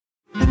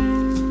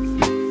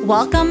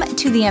Welcome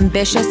to the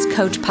Ambitious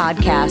Coach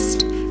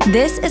Podcast.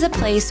 This is a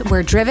place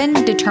where driven,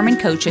 determined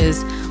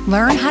coaches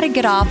learn how to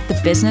get off the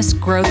business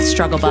growth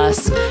struggle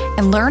bus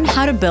and learn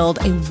how to build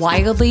a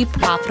wildly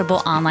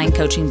profitable online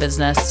coaching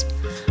business.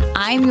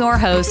 I'm your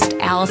host,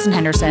 Allison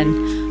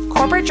Henderson,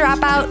 corporate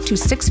dropout to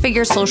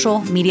six-figure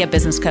social media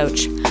business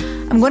coach.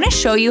 I'm going to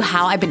show you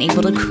how I've been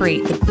able to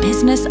create the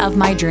business of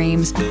my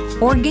dreams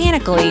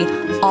organically,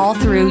 all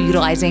through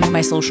utilizing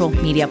my social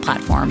media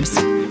platforms.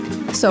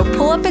 So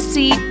pull up a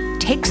seat,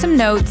 take some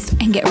notes,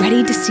 and get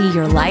ready to see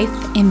your life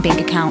and bank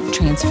account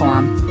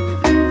transform.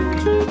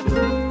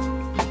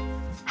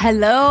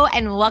 Hello,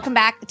 and welcome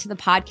back to the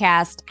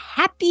podcast.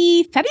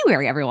 Happy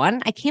February,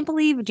 everyone. I can't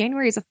believe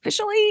January is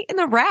officially in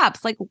the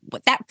wraps.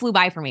 That flew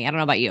by for me. I don't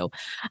know about you.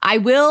 I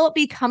will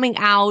be coming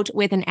out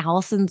with an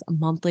Allison's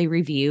monthly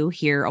review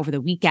here over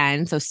the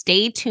weekend, so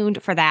stay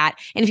tuned for that.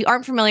 And if you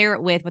aren't familiar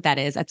with what that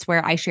is, that's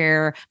where I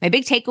share my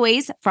big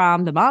takeaways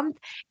from the month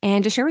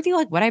and just share with you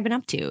what I've been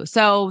up to.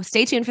 So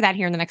stay tuned for that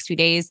here in the next few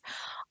days.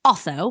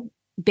 Also,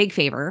 big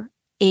favor.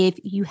 If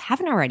you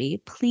haven't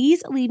already,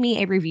 please leave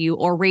me a review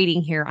or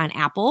rating here on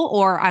Apple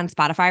or on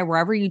Spotify,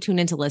 wherever you tune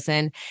in to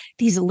listen.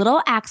 These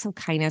little acts of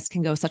kindness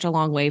can go such a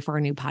long way for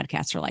a new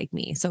podcaster like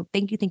me. So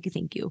thank you, thank you,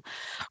 thank you.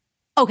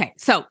 Okay,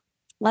 so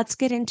let's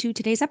get into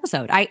today's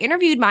episode. I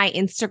interviewed my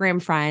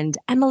Instagram friend,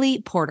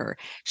 Emily Porter.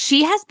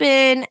 She has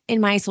been in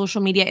my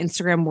social media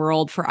Instagram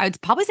world for, I'd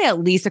probably say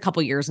at least a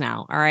couple years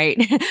now. All right.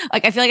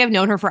 I feel like I've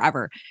known her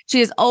forever.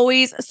 She is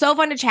always so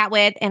fun to chat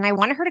with. And I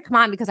wanted her to come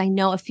on because I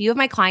know a few of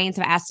my clients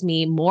have asked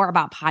me more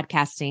about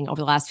podcasting over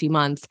the last few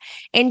months.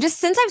 And just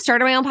since I've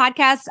started my own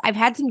podcast, I've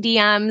had some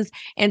DMs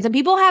and some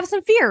people have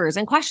some fears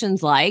and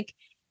questions like,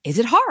 is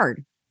it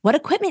hard? What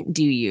equipment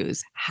do you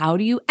use? How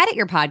do you edit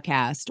your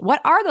podcast?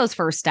 What are those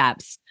first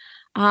steps?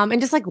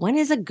 And just when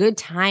is a good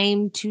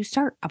time to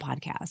start a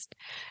podcast?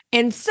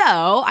 And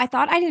so I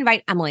thought I'd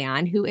invite Emily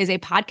on, who is a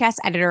podcast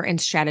editor and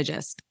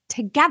strategist.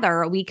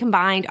 Together, we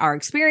combined our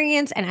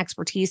experience and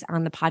expertise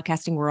on the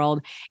podcasting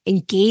world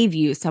and gave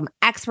you some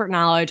expert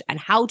knowledge on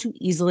how to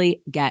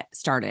easily get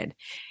started.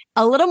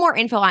 A little more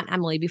info on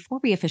Emily before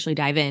we officially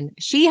dive in.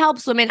 She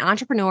helps women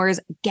entrepreneurs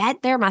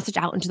get their message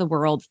out into the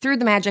world through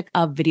the magic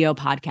of video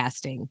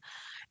podcasting.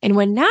 And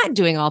when not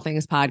doing all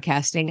things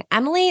podcasting,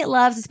 Emily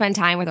loves to spend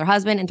time with her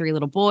husband and three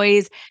little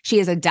boys. She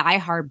is a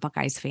diehard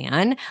Buckeyes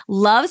fan,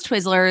 loves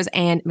Twizzlers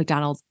and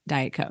McDonald's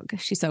Diet Coke.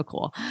 She's so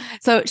cool.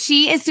 So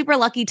she is super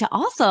lucky to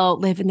also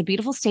live in the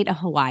beautiful state of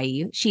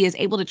Hawaii. She is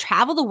able to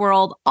travel the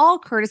world, all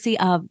courtesy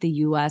of the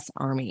U.S.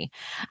 Army.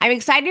 I'm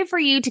excited for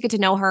you to get to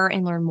know her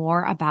and learn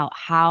more about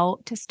how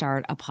to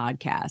start a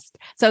podcast.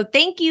 So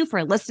thank you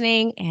for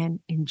listening and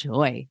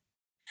enjoy.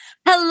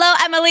 Hello,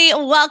 Emily.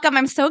 Welcome.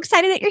 I'm so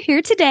excited that you're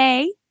here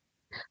today.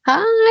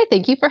 Hi,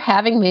 thank you for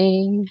having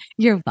me.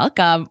 You're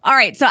welcome. All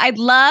right. So I'd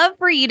love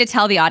for you to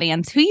tell the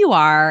audience who you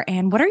are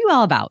and what are you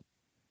all about?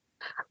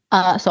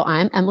 So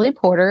I'm Emily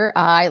Porter.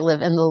 I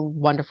live in the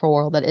wonderful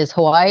world that is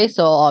Hawaii.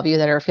 So all of you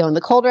that are feeling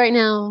the cold right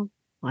now,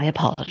 I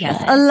apologize.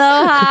 Yes.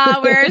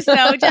 Aloha. We're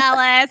so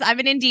jealous. I'm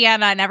in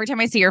Indiana, and every time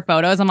I see your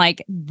photos, I'm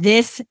like,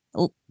 this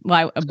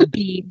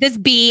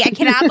bee. I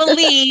cannot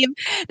believe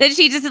that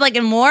she just is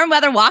in warm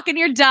weather walking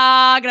your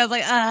dog. And I was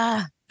like,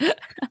 ah.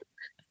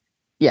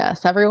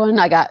 Yes, everyone.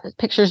 I got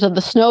pictures of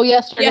the snow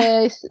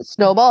yesterday,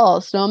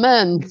 snowballs,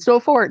 snowmen, snow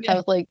forts. Yeah. I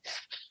was like,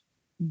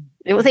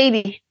 it was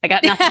 80. I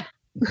got nothing.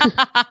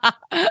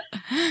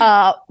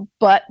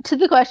 But to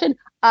the question,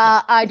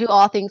 I do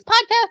all things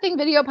podcasting,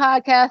 video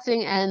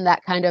podcasting, and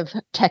that kind of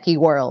techie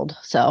world.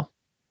 So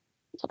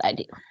that's what I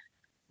do.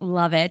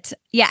 Love it.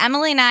 Yeah,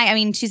 Emily and I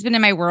mean, she's been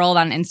in my world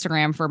on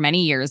Instagram for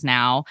many years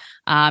now.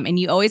 And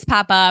you always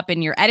pop up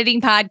and you're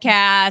editing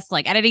podcasts,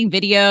 editing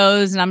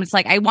videos. And I'm just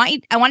I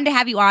wanted to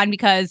have you on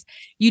because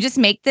you just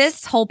make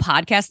this whole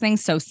podcast thing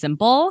so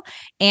simple.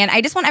 And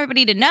I just want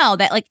everybody to know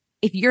that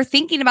if you're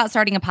thinking about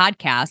starting a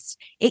podcast,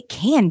 it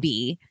can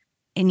be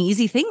an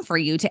easy thing for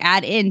you to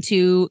add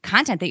into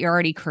content that you're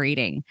already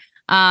creating.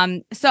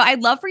 So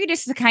I'd love for you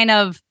just to kind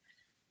of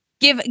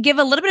give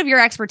a little bit of your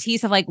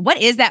expertise of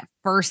what is that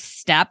first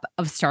step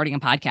of starting a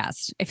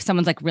podcast if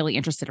someone's really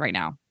interested right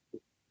now?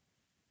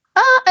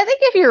 I think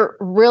if you're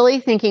really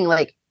thinking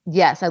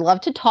yes, I love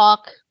to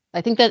talk.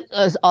 I think that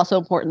is also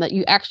important that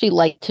you actually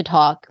like to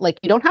talk.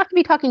 You don't have to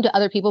be talking to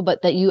other people,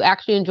 but that you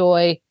actually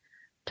enjoy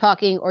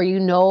talking or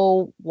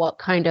what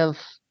kind of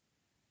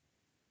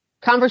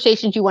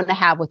conversations you want to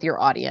have with your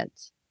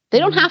audience. They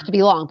don't have to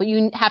be long, but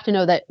you have to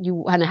know that you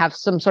want to have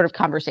some sort of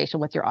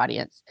conversation with your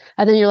audience.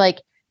 And then you're like,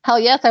 hell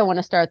yes, I want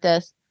to start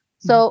this.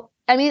 So,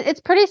 I mean,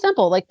 it's pretty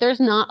simple. There's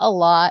not a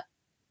lot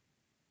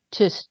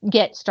to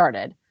get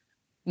started.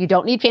 You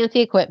don't need fancy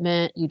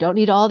equipment. You don't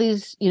need all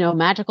these,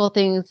 magical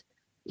things.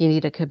 You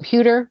need a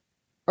computer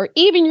or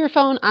even your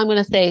phone. I'm going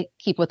to say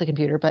keep with the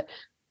computer, but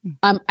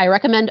I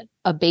recommend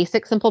a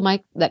basic, simple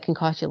mic that can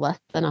cost you less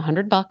than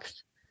 $100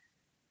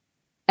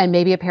 and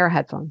maybe a pair of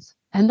headphones.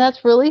 And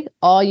that's really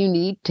all you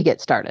need to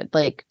get started.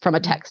 From a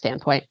tech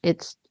standpoint,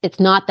 it's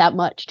not that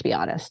much, to be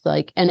honest.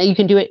 And you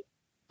can do it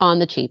on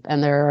the cheap,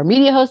 and there are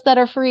media hosts that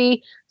are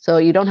free. So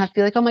you don't have to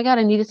be like, oh my God,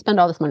 I need to spend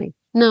all this money.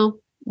 No,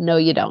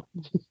 you don't.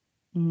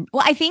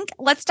 Well, I think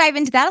let's dive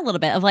into that a little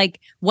bit of like,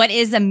 what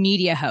is a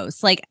media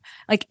host? Like,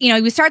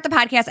 we start the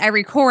podcast, I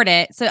record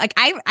it. So like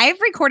I've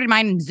recorded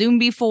mine in Zoom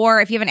before.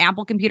 If you have an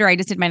Apple computer, I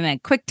just did mine in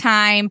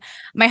QuickTime.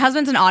 My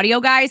husband's an audio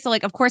guy. So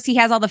like, of course he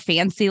has all the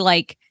fancy,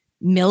 like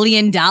 $1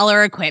 million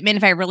equipment.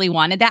 If I really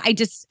wanted that,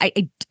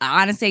 I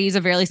honestly, I use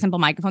a very simple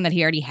microphone that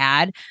he already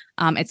had.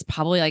 It's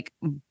probably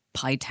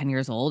 10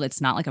 years old. It's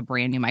not like a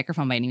brand new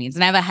microphone by any means.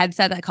 And I have a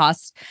headset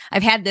that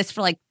I've had this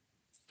for like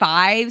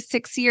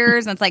 5-6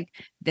 years. And it's like,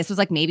 this was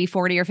like maybe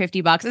 40 or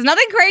 $50. It's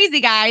nothing crazy,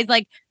 guys.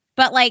 But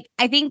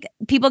I think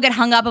people get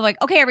hung up of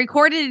like, okay, I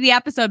recorded the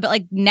episode, but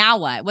like, now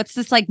what? What's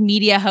this like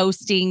media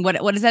hosting? What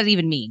does that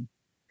even mean?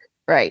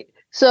 Right.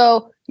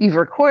 So you've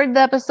recorded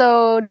the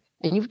episode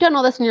and you've done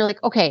all this and you're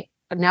like, okay,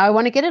 now I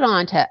want to get it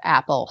on to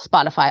Apple,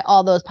 Spotify,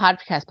 all those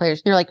podcast players.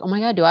 And you're like, oh my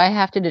God, do I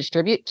have to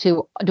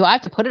do I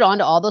have to put it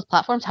onto all those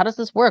platforms? How does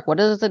this work? What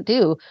does it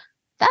do?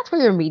 That's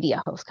where your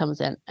media host comes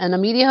in. And a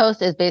media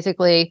host is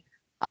basically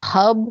a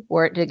hub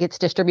where it gets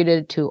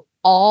distributed to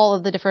all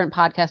of the different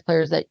podcast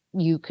players that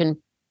you can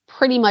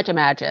pretty much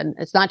imagine.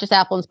 It's not just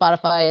Apple and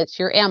Spotify. It's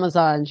your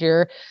Amazons,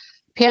 your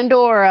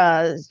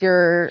Pandoras,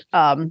 your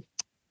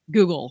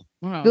Google.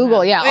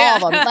 Google. Yeah,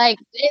 all of them. Like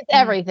it's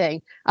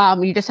everything.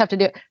 You just have to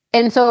do it.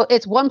 And so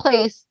it's one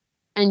place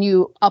and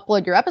you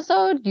upload your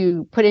episode,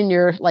 you put in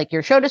your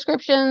show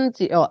descriptions,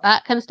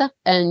 that kind of stuff.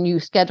 And you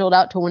schedule it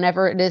out to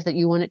whenever it is that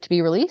you want it to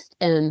be released.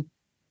 And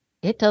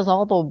it does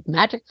all the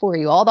magic for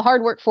you, all the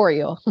hard work for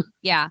you.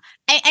 Yeah.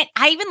 And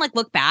I even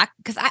look back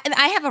because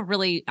I have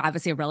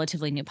obviously a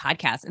relatively new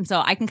podcast. And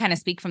so I can kind of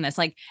speak from this.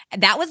 Like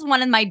that was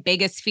one of my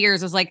biggest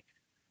fears was like,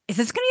 is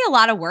this going to be a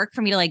lot of work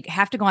for me to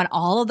have to go on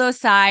all of those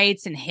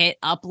sites and hit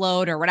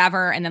upload or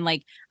whatever? And then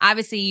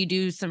obviously you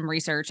do some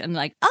research and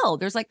oh,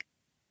 there's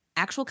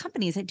actual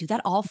companies that do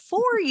that all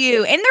for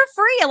you, and they're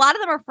free. A lot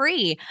of them are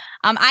free.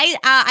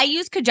 I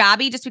use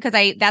Kajabi just because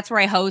that's where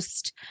I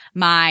host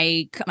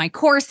my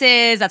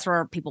courses. That's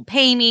where people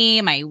pay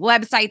me, my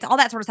websites, all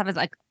that sort of stuff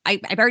is I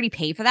already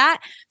pay for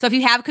that. So if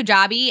you have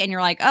Kajabi and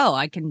you're like, oh,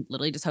 I can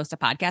literally just host a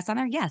podcast on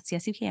there. Yes,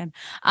 you can.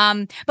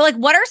 But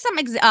what are some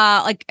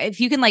if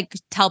you can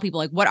tell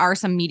people what are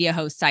some media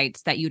host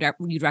sites that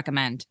you'd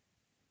recommend?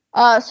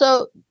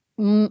 So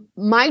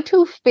my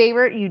two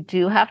favorite you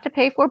do have to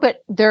pay for,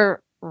 but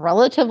they're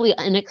relatively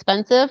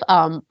inexpensive.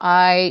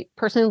 I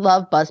personally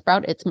love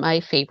Buzzsprout. It's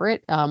my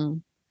favorite.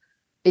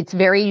 It's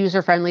very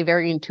user-friendly,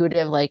 very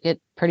intuitive.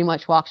 It pretty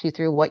much walks you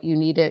through what you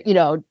need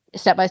to,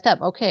 step by step.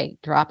 Okay,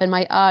 drop in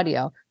my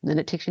audio. And then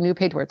it takes you to a new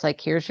page where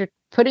it's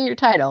put in your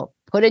title,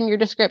 put in your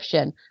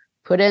description,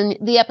 put in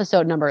the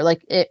episode number.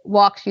 It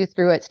walks you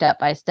through it step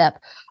by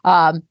step.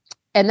 And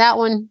that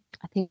one,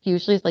 I think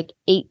usually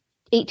is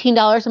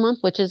 $18 a month,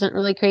 which isn't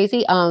really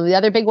crazy. The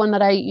other big one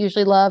that I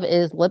usually love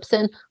is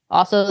Libsyn.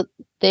 Also,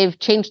 they've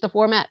changed the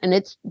format and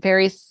it's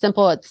very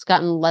simple. It's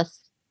gotten less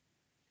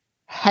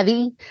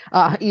heavy.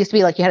 It used to be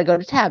you had to go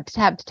to tab to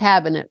tab to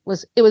tab, and it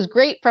was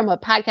great from a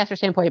podcaster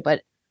standpoint,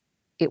 but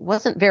it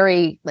wasn't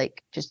very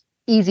just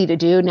easy to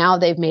do. Now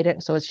they've made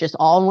it so it's just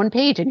all on one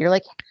page, and you're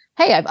like,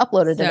 hey, I've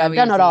uploaded it. I've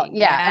done it all.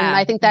 Yeah. And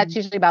I think that's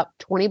usually about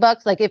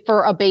 $20. If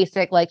for a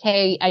basic,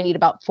 hey, I need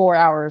about 4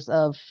 hours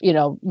of,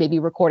 maybe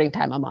recording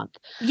time a month.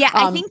 Yeah.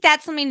 I think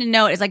that's something to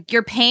note is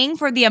you're paying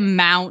for the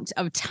amount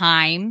of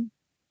time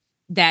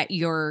that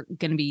you're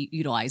going to be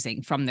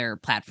utilizing from their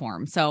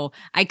platform. So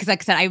because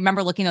like I said, I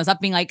remember looking those up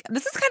being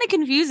this is kind of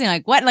confusing.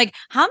 What,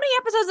 how many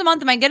episodes a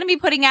month am I going to be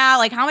putting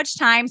out? How much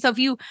time? So if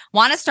you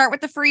want to start with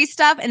the free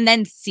stuff and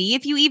then see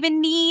if you even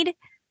need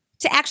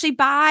to actually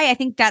buy, I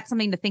think that's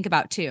something to think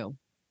about too.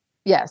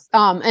 Yes.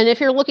 And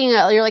if you're looking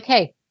at, you're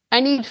hey, I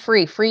need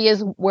free. Free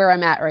is where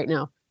I'm at right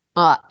now.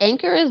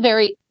 Anchor is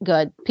very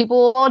good.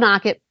 People will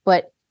knock it,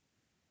 but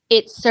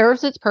it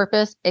serves its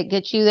purpose. It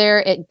gets you there.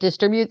 It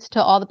distributes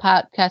to all the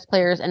podcast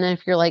players. And then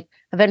if you're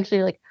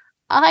eventually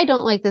I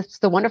don't like this,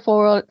 the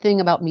wonderful thing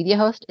about Media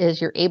Host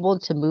is you're able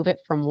to move it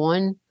from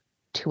one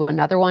to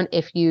another one.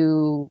 If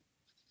you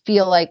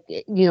feel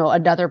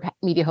another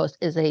media host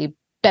is a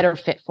better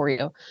fit for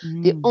you.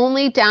 The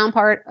only down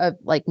part of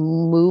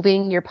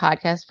moving your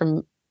podcast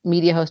from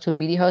media host to a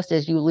media host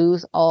is you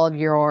lose all of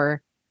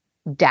your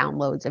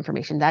downloads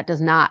information. That does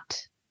not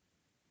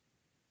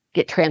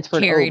get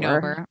transferred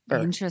over.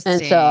 Interesting.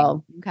 And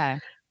so okay,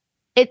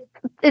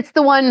 it's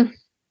the one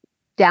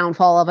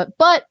downfall of it.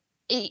 But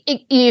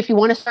if you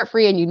want to start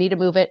free and you need to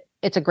move it,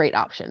 it's a great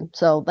option.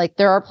 So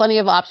there are plenty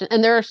of options,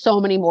 and there are so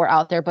many more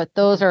out there. But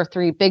those are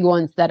three big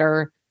ones that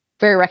are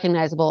very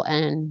recognizable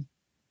and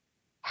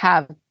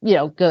have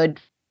good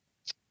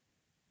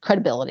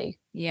credibility.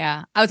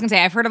 Yeah, I was gonna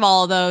say I've heard of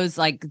all of those.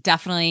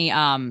 Definitely.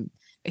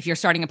 If you're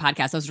starting a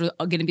podcast, those are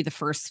going to be the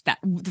first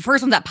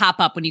ones that pop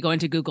up when you go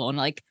into Google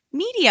and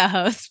media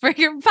hosts for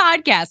your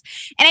podcast.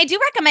 And I do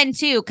recommend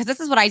too, because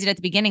this is what I did at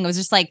the beginning. It was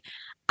just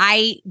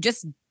I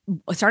just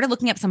started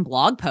looking up some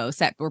blog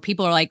posts where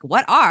people are like,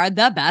 what are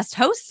the best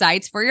host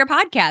sites for your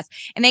podcast?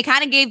 And they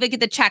kind of gave like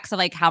the checks of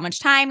like how much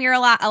time you're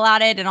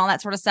allotted and all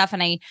that sort of stuff.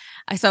 And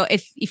so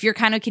if you're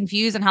kind of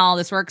confused on how all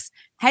this works,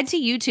 head to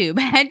YouTube,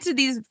 head to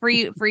these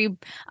free free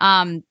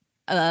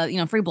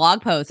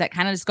blog posts that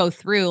kind of just go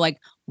through like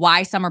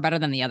why some are better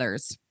than the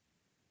others.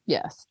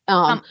 Yes.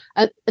 And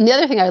the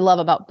other thing I love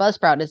about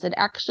Buzzsprout is that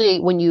actually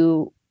when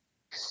you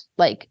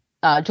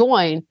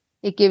join,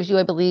 it gives you,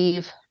 I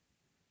believe,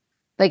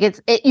 like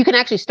you can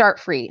actually start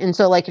free. And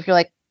so like, if you're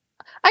like,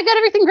 I got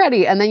everything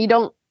ready, and then you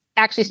don't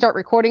actually start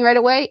recording right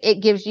away,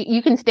 it gives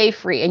you can stay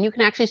free, and you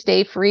can actually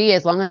stay free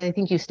as long as I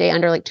think you stay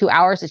under like 2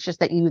 hours. It's just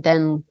that you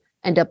then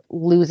end up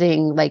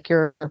losing like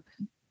your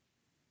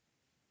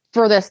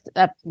furthest,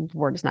 that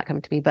word is not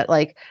coming to me, but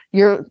like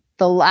the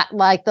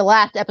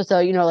last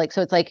episode, like,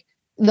 so it's like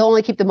they'll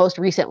only keep the most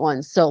recent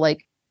ones. So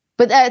like,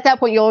 but at that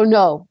point you'll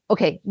know,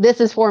 okay, this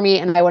is for me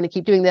and I want to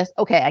keep doing this.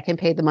 Okay, I can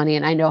pay the money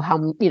and I know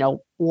how,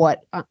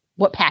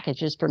 what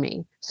package is for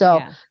me.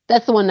 So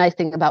that's the one nice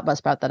thing about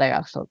Buzzsprout that I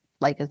also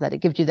like, is that it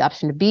gives you the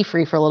option to be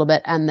free for a little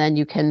bit, and then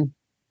you can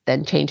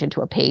then change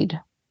into a paid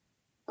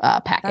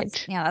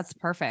package. That's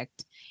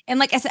perfect. And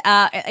like I said,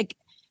 like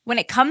when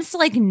it comes to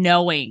like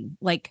knowing,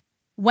 like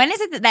when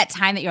is it that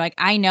time that you're like,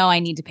 I know I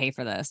need to pay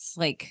for this?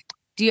 Like,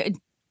 do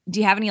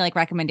you have any like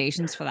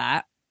recommendations for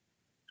that?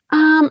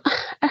 I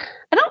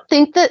don't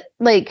think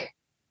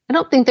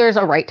there's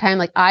a right time.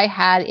 Like I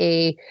had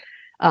a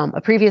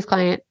previous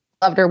client,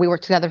 loved her. We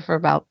worked together for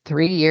about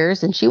 3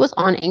 years, and she was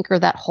on Anchor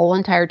that whole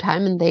entire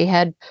time, and they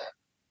had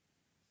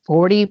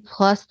 40,000+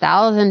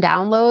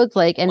 downloads,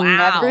 like, and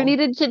never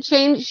needed to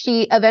change.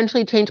 She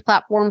eventually changed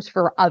platforms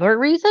for other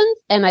reasons.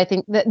 And I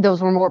think that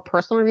those were more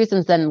personal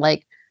reasons than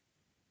like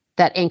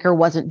that Anchor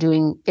wasn't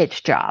doing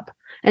its job.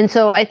 And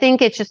so I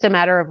think it's just a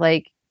matter of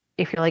like,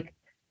 if you're like,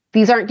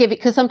 these aren't giving,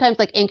 because sometimes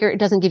like Anchor, it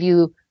doesn't give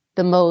you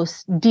the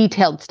most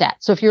detailed stats.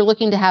 So if you're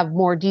looking to have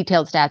more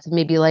detailed stats,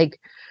 maybe like,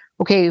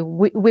 okay,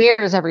 where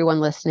is everyone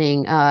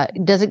listening?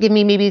 Does it give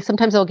me, maybe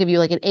sometimes they'll give you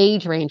like an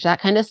age range, that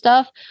kind of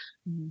stuff.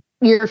 Mm-hmm.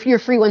 Your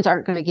free ones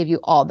aren't going to give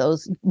you all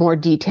those more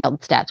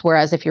detailed stats.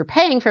 Whereas if you're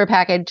paying for a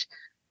package,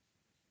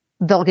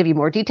 they'll give you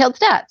more detailed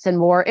stats and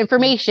more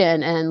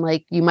information. And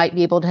like, you might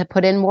be able to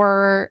put in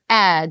more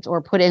ads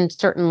or put in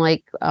certain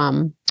like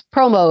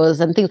promos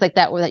and things like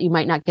that, where that you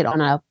might not get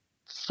on a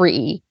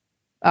free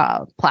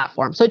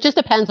platform. So it just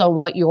depends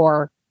on what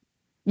your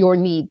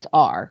needs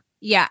are.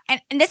 Yeah.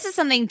 And this is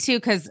something too,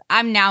 because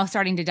I'm now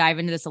starting to dive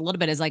into this a little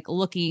bit, is like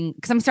looking,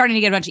 because I'm starting to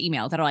get a bunch of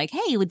emails that are like,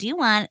 hey, would you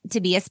want to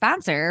be a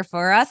sponsor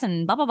for us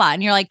and blah, blah, blah.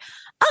 And you're like,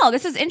 oh,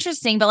 this is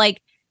interesting. But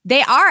like,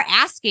 they are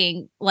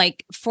asking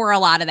like for a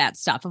lot of that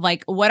stuff of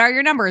like, what are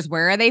your numbers?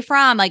 Where are they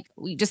from? Like,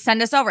 we just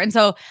send us over. And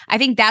so I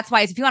think that's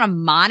why if you want to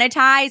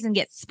monetize and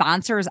get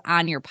sponsors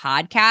on your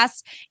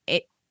podcast,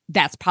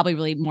 that's probably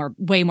really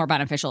way more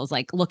beneficial, is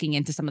like looking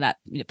into some of that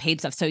paid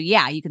stuff. So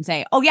yeah, you can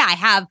say, oh yeah, I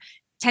have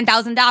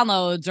 10,000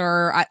 downloads,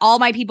 or all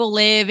my people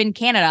live in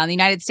Canada and the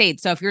United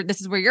States. So if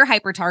this is where you're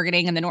hyper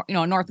targeting in the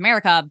North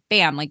America,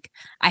 bam, like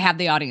I have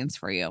the audience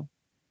for you.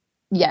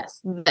 Yes,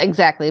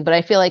 exactly. But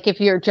I feel like if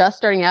you're just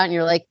starting out and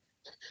you're like,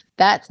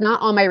 that's not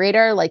on my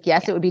radar, like,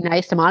 yes, it would be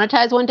nice to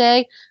monetize one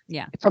day.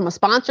 Yeah. From a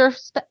sponsor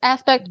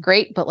aspect,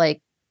 great. But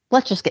like,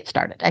 let's just get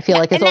started. I feel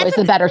like it's always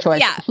the better choice.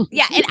 Yeah.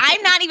 Yeah. And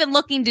I'm not even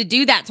looking to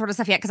do that sort of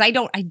stuff yet, because I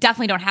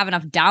definitely don't have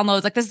enough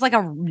downloads. Like, this is like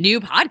a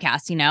new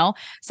podcast,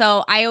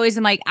 So I always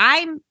am like,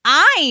 I'm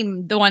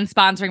the one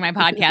sponsoring my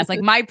podcast,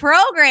 like my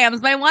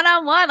programs, my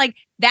one-on-one. Like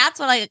that's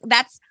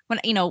when,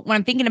 when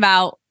I'm thinking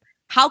about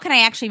how can I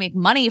actually make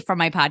money from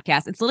my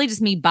podcast, it's literally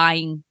just me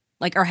buying,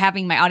 like, or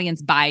having my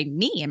audience buy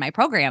me and my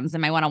programs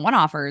and my one-on-one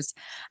offers.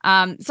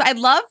 So I'd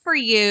love for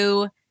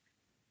you,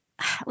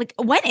 like,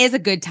 when is a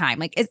good time?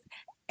 Like,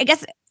 I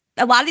guess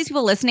a lot of these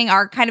people listening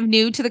are kind of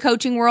new to the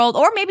coaching world,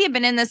 or maybe have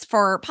been in this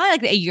for probably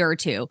like a year or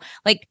two.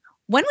 Like,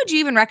 when would you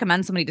even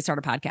recommend somebody to start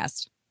a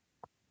podcast?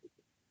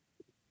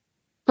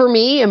 For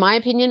me, in my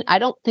opinion, I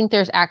don't think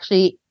there's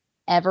actually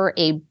ever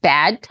a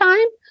bad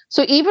time.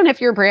 So even if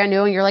you're brand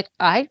new and you're like,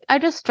 I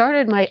just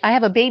started I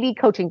have a baby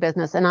coaching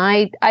business and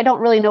I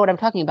don't really know what I'm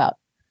talking about.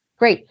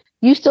 Great.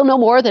 You still know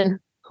more than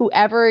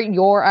whoever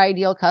your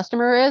ideal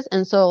customer is.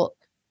 And so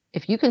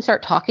if you can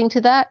start talking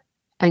to that,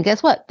 and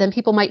guess what? Then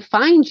people might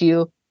find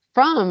you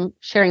from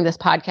sharing this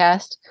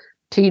podcast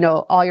to,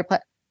 all your,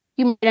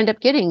 you might end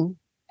up getting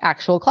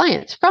actual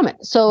clients from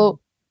it. So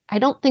I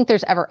don't think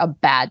there's ever a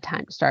bad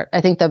time to start.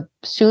 I think the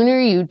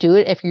sooner you do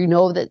it, if you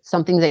know that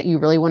something that you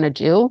really want to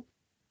do,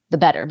 the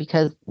better,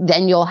 because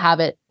then you'll have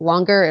it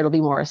longer. It'll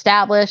be more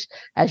established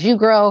as you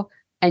grow,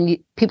 and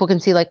people can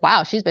see like,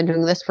 wow, she's been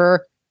doing this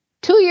for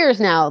 2 years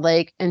now.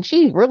 Like, and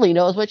she really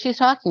knows what she's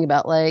talking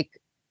about. Like,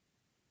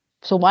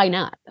 so why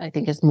not? I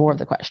think is more of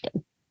the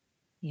question.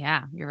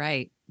 Yeah, you're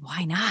right.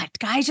 Why not?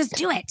 Guys, just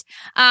do it.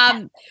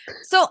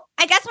 So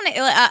I guess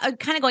when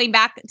kind of going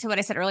back to what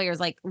I said earlier is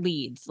like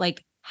leads,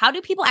 like how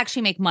do people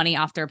actually make money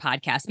off their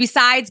podcast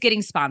besides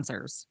getting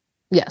sponsors?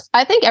 Yes.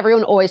 I think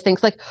everyone always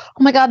thinks like,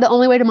 oh my God, the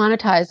only way to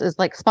monetize is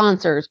like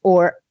sponsors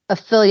or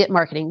affiliate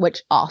marketing,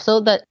 which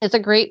also that is a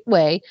great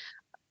way.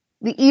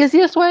 The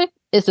easiest way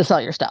is to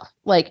sell your stuff.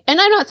 Like, and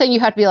I'm not saying you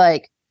have to be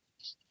like,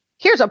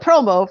 here's a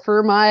promo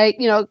for my,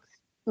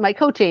 my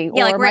coaching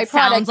Yeah, or like where my it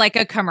product. Sounds like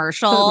a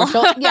commercial.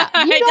 Yeah,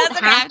 It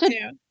doesn't have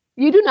to.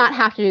 You do not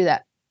have to do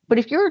that. But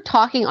if you're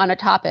talking on a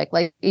topic,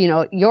 like,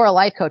 you're a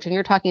life coach and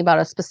you're talking about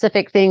a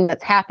specific thing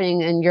that's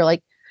happening and you're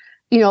like,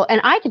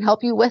 and I can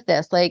help you with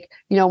this. Like,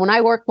 when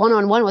I work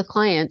one-on-one with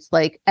clients,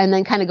 like, and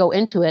then kind of go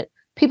into it,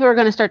 people are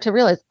going to start to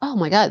realize, oh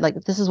my God, like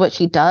this is what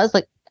she does.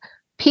 Like,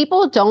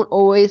 people don't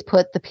always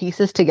put the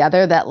pieces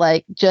together that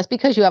like, just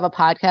because you have a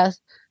podcast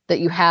that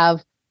you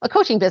have a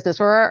coaching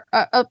business or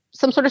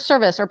some sort of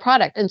service or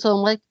product. And so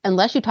I'm like,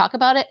 unless you talk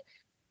about it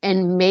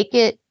and make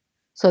it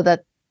so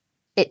that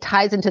it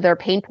ties into their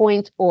pain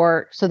points,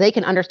 or so they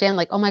can understand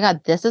like, oh my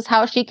God, this is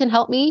how she can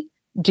help me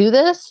do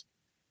this.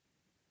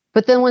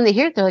 But then when they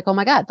hear it, they're like, oh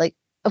my God, like,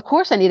 of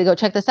course I need to go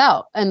check this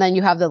out. And then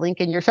you have the link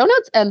in your show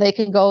notes and they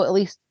can go at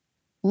least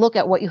look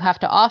at what you have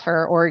to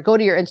offer, or go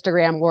to your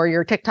Instagram or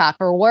your TikTok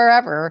or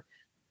wherever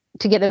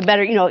to get a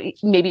better,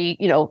 maybe,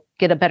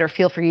 get a better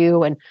feel for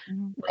you and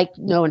like,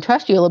 know and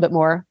trust you a little bit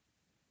more.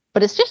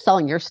 But it's just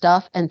selling your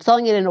stuff and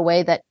selling it in a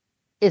way that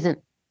isn't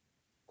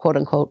quote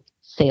unquote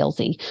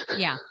salesy.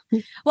 Yeah.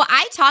 Well,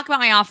 I talk about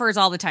my offers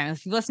all the time.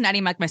 If you listen to any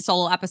of my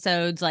solo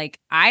episodes, like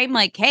I'm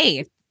like,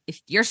 hey,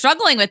 if you're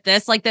struggling with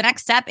this, like the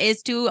next step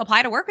is to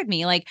apply to work with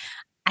me. Like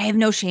I have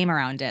no shame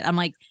around it. I'm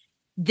like,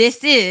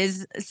 this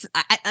is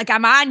like,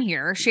 I'm on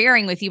here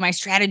sharing with you my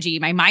strategy,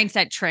 my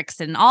mindset tricks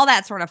and all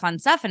that sort of fun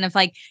stuff. And if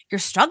like you're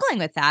struggling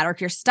with that, or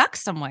if you're stuck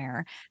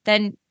somewhere,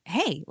 then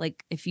hey,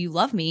 like if you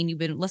love me and you've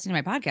been listening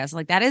to my podcast,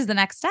 like that is the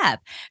next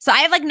step. So I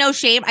have like no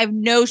shame. I have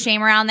no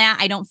shame around that.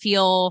 I don't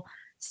feel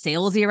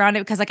salesy around it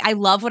because like I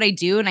love what I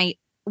do and I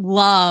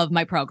love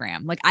my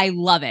program. Like I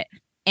love it.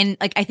 And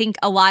like I think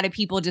a lot of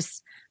people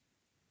just,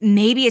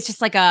 maybe it's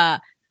just like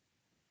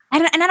I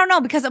don't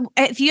know, because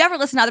if you ever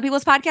listen to other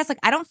people's podcasts, like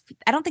I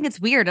don't think it's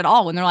weird at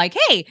all when they're like,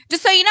 hey,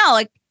 just so you know,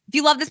 like if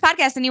you love this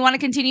podcast and you want to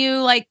continue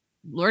like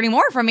learning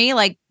more from me,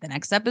 like the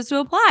next step is to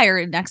apply,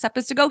 or next step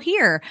is to go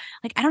here.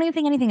 Like I don't even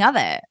think anything of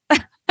it.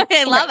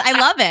 I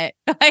love it.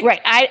 Like,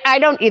 right. I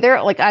don't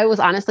either. Like I was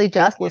honestly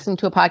just listening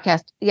to a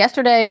podcast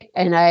yesterday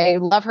and I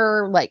love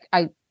her. Like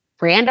I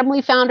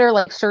randomly found her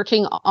like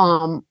searching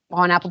on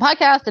Apple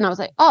Podcasts, and I was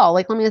like, oh,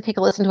 like let me take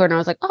a listen to her. And I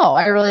was like, oh,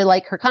 I really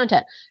like her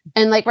content.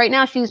 And like right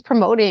now she's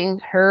promoting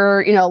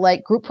her,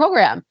 like group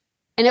program.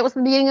 And it was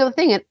the beginning of the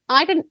thing. And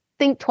I didn't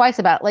think twice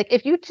about it. Like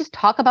if you just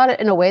talk about it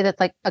in a way that's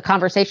like a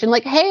conversation,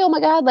 like, hey, oh my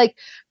God, like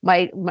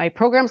my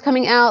program's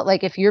coming out.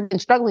 Like if you've been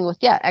struggling with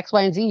X,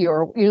 Y, and Z,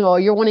 or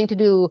you're wanting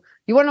to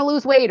you want to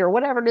lose weight or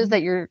whatever it is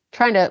that you're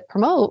trying to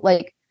promote,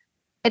 like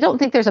I don't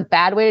think there's a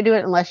bad way to do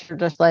it unless you're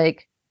just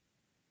like,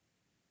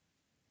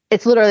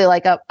 it's literally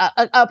like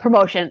a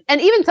promotion. And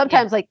even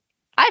sometimes like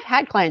I've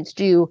had clients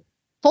do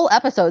full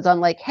episodes on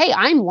like, hey,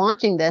 I'm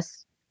launching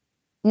this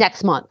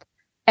next month.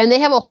 And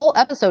they have a whole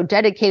episode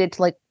dedicated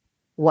to like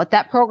what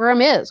that program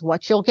is,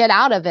 what you'll get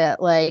out of it,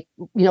 like,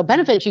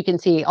 benefits you can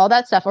see, all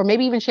that stuff. Or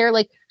maybe even share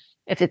like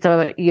if it's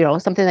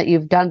something that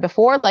you've done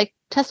before, like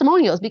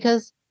testimonials,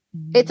 because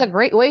it's a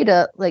great way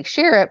to like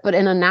share it, but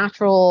in a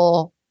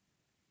natural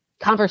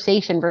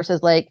conversation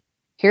versus like,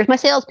 here's my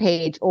sales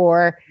page,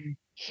 or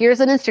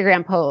here's an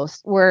Instagram post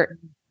where,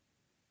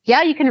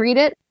 you can read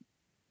it,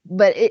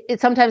 but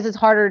it sometimes it's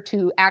harder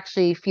to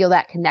actually feel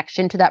that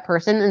connection to that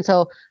person. And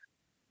so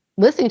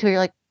listening to it, you're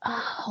like,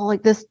 oh,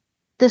 like this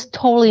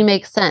totally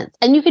makes sense.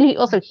 And you can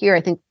also hear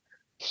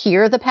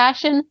the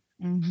passion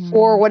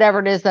for whatever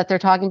it is that they're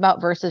talking about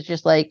versus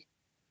just like,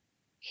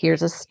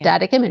 here's a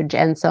static image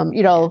and some,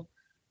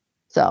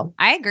 so.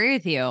 I agree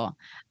with you.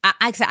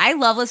 I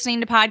love listening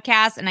to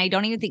podcasts, and I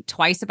don't even think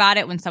twice about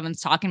it when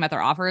someone's talking about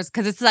their offers,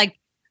 because it's like,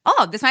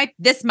 oh,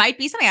 this might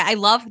be something. I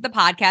love the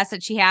podcast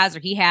that she has or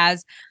he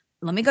has.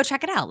 Let me go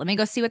check it out. Let me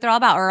go see what they're all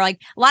about. Or like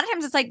a lot of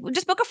times it's like,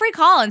 just book a free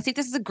call and see if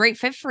this is a great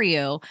fit for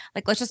you.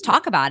 Like, let's just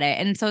talk about it.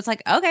 And so it's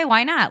like, okay,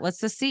 why not? Let's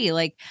just see.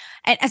 Like,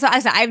 and so I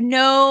said,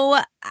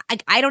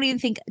 I don't even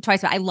think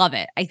twice about it. I love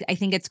it. I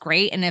think it's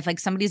great. And if like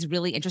somebody's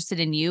really interested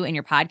in you and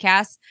your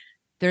podcast,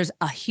 there's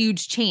a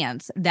huge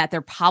chance that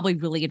they're probably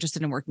really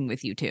interested in working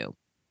with you too.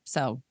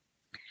 So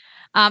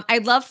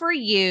I'd love for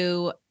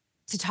you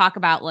to talk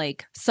about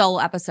like solo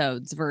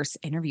episodes versus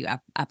interview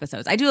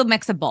episodes. I do a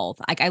mix of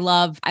both. Like I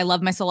love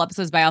my solo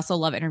episodes, but I also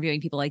love interviewing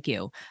people like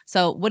you.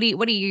 So what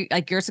do you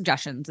like your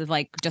suggestions of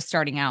like just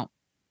starting out?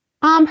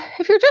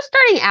 If you're just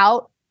starting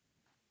out,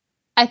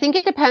 I think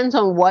it depends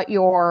on what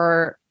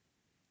your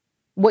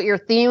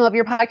theme of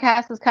your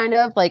podcast is kind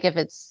of like. If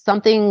it's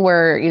something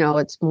where,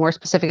 it's more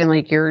specific and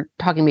like you're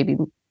talking, maybe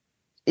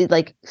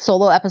like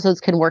solo episodes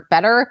can work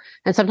better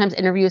and sometimes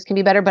interviews can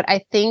be better. But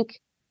I think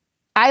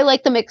I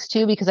like the mix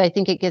too, because I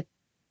think it gets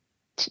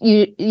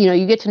you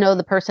get to know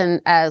the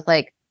person as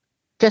like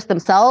just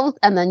themselves.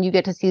 And then you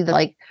get to see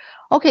like,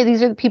 okay,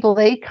 these are the people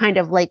they kind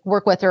of like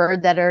work with or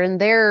that are in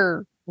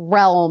their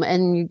realm.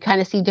 And you kind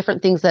of see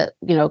different things that,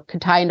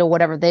 could tie into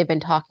whatever they've been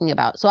talking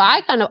about. So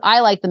I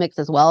like the mix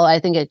as well.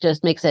 I think it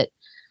just makes it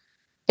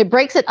it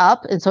breaks it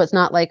up. And so it's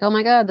not like, oh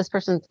my God, this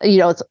person's,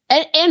 it's,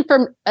 and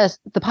from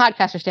the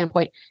podcaster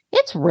standpoint,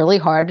 it's really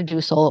hard to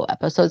do solo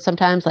episodes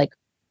sometimes, like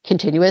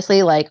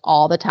continuously, like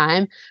all the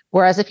time.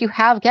 Whereas if you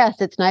have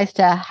guests, it's nice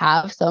to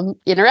have some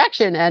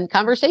interaction and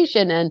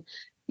conversation. And,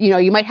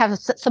 you might have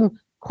some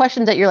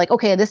questions that you're like,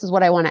 okay, this is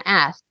what I want to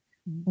ask.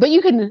 But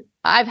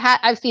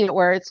I've seen it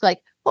where it's like,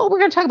 oh, we're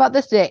going to talk about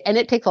this today. And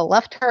it takes a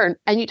left turn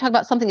and you talk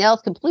about something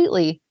else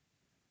completely,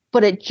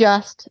 but it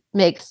just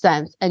makes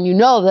sense. And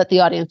that the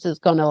audience is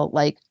going to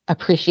like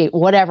appreciate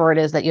whatever it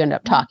is that you end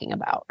up talking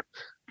about.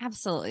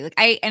 Absolutely. Like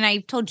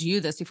I've told you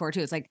this before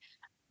too. It's like,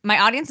 my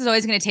audience is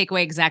always going to take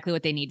away exactly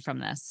what they need from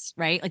this,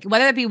 right? Like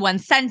whether it be one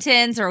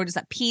sentence or just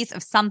a piece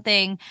of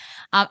something.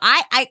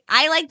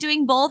 I like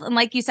doing both. And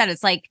like you said,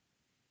 it's like,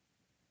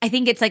 I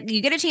think it's like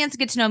you get a chance to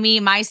get to know me,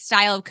 my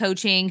style of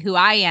coaching, who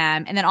I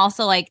am. And then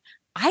also like,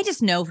 I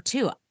just know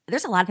too,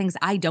 there's a lot of things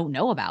I don't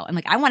know about. And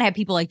like, I want to have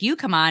people like you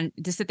come on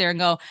to sit there and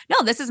go,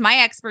 no, this is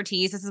my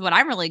expertise. This is what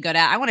I'm really good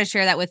at. I want to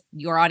share that with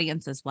your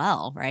audience as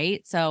well.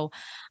 Right. So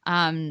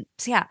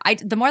yeah,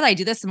 the more that I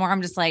do this, the more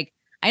I'm just like,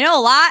 I know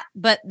a lot,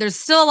 but there's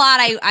still a lot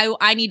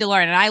I need to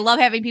learn. And I love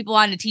having people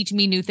on to teach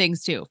me new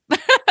things too.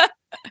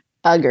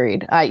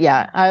 Agreed.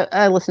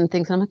 I listen to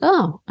things and I'm like,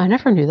 oh, I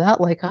never knew that.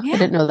 Like, I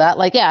didn't know that.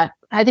 Like, yeah,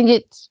 I think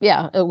it's,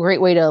 a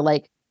great way to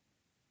like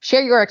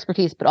share your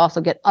expertise, but also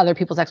get other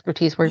people's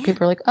expertise where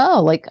people are like,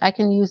 oh, like I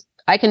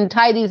can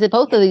tie these,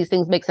 both of these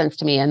things make sense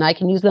to me and I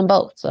can use them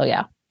both. So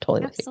yeah,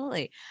 totally.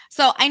 Absolutely.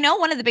 So I know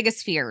one of the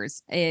biggest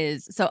fears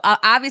is,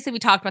 obviously we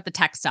talked about the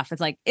tech stuff.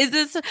 It's like,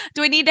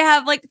 do I need to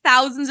have like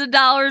thousands of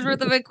dollars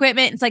worth of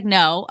equipment? It's like,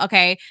 no.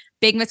 Okay.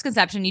 Big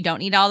misconception. You don't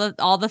need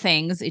all the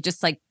things. It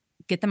just like,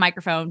 get the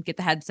microphone, get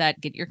the headset,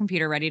 get your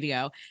computer ready to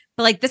go.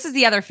 But like, this is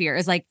the other fear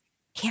is like,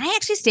 can I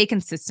actually stay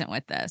consistent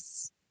with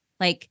this?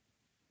 Like,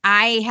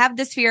 I have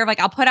this fear of like,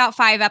 I'll put out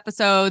 5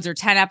 episodes or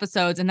 10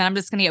 episodes and then I'm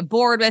just going to get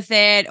bored with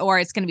it, or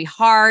it's going to be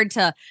hard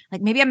to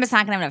like, maybe I'm just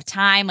not going to have enough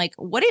time. Like,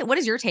 what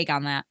is your take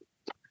on that?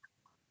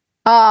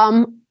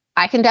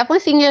 I can definitely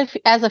see it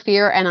as a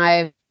fear and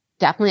I've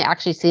definitely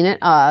actually seen it.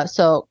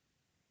 So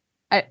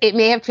it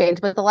may have changed,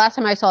 but the last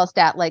time I saw a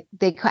stat, like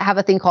they have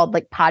a thing called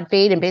like pod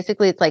fade. And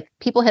basically it's like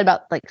people hit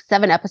about like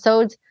 7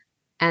 episodes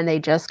and they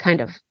just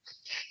kind of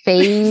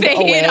fade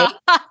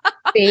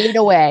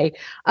away.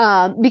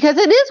 Because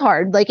it is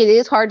hard. Like it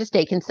is hard to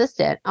stay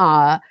consistent.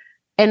 And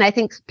I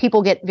think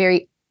people get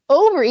very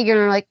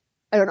overeager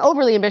and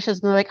overly ambitious.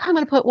 And they're like, I'm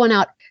going to put one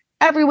out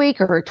every week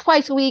or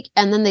twice a week.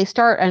 And then they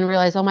start and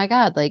realize, oh my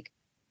God, like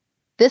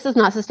this is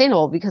not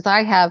sustainable because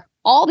I have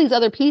all these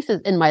other pieces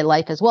in my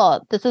life as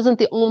well. This isn't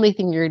the only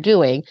thing you're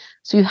doing.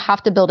 So you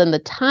have to build in the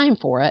time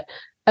for it.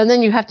 And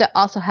then you have to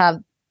also have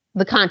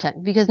the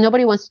content because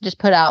nobody wants to just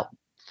put out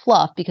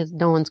fluff because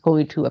no one's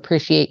going to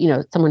appreciate,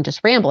 someone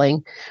just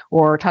rambling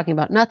or talking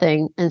about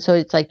nothing. And so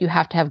it's like, you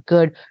have to have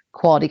good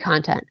quality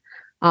content.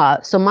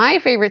 So my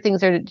favorite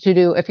things are to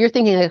do, if you're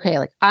thinking, okay,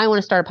 like I want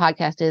to start a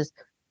podcast, is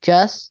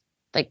just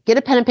like get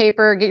a pen and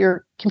paper, get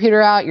your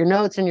computer out, your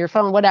notes and your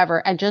phone,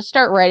 whatever, and just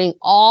start writing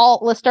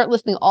let's start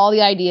listing all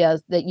the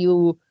ideas that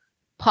you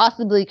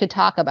possibly could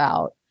talk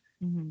about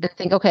and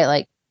think, okay,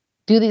 like,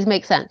 do these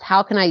make sense?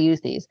 How can I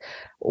use these?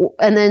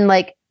 And then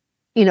like,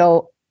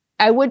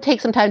 I would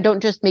take some time, don't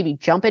just maybe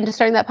jump into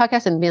starting that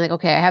podcast and be like,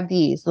 okay, I have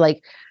these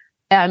like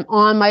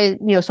on my,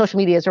 social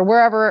medias or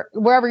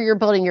wherever you're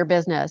building your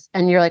business.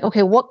 And you're like,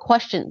 okay, what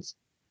questions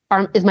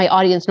is my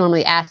audience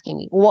normally asking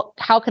me?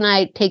 How can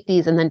I take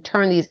these and then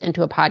turn these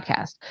into a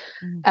podcast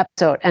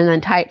episode and then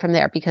tie it from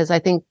there? Because I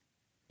think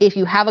if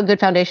you have a good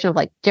foundation of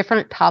like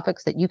different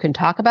topics that you can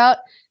talk about,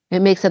 it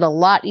makes it a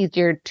lot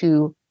easier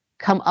to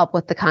come up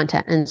with the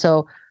content. And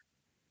so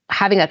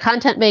having a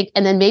content bank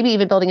and then maybe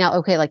even building out,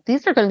 okay, like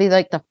these are going to be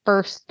like the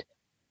first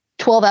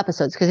 12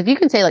 episodes. Because if you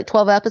can say like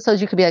 12 episodes,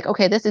 you could be like,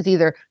 okay, this is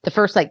either the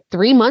first like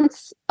 3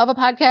 months of a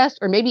podcast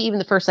or maybe even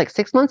the first like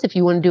 6 months if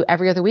you want to do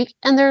every other week.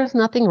 And there's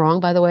nothing wrong,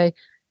 by the way,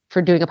 for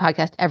doing a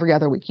podcast every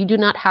other week. You do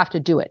not have to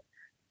do it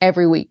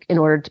every week in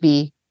order to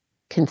be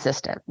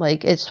consistent.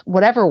 Like it's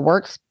whatever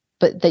works,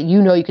 but that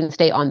you can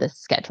stay on this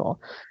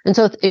schedule. And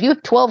so if you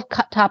have 12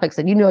 topics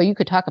that you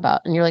could talk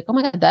about and you're like, oh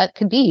my God, that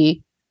could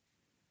be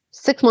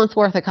 6 months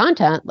worth of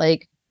content,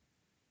 like,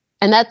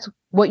 and that's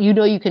what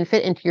you can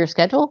fit into your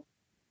schedule,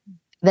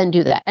 then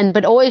do that.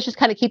 But always just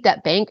kind of keep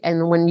that bank.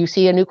 And when you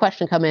see a new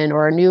question come in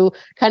or a new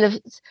kind of,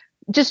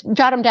 just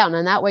jot them down.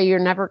 And that way you're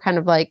never kind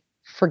of like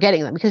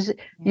forgetting them because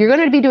you're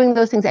going to be doing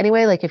those things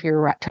anyway. Like if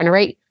you're trying to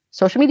write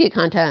social media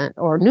content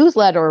or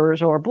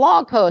newsletters or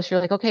blog posts,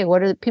 you're like, okay,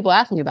 what are people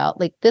asking you about?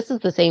 Like, this is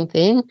the same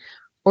thing.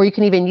 Or you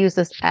can even use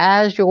this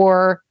as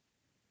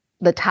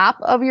the top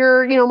of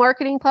your,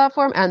 marketing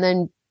platform, and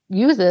then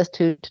use this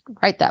to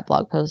write that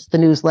blog post, the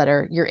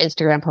newsletter, your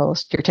Instagram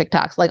post, your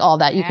TikToks, like all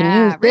that. You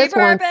can use this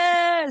one.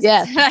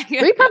 Yes.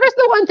 Repurpose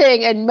the one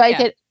thing and make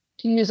it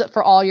to use it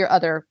for all your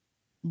other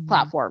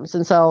platforms.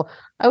 And so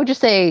I would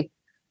just say,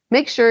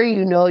 make sure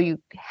you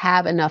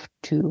have enough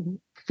to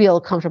feel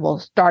comfortable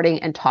starting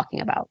and talking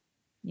about.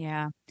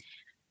 Yeah.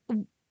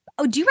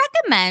 Oh, do you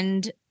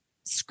recommend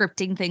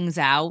scripting things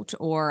out,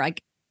 or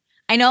like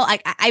I know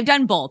like I've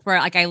done both where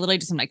like I literally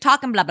just am like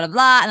talking blah blah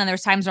blah, and then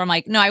there's times where I'm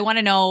like, no, I want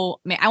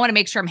to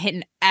make sure I'm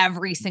hitting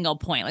every single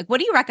point. Like, what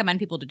do you recommend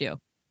people to do?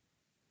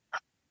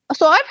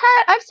 So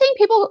I've seen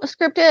people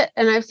script it,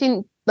 and I've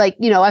seen like,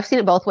 I've seen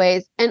it both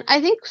ways, and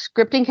I think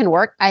scripting can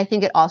work. I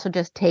think it also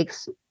just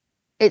takes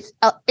it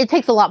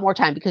takes a lot more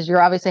time because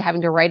you're obviously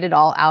having to write it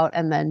all out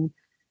and then,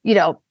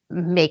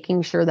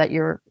 making sure that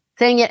you're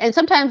saying it. And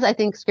sometimes I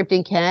think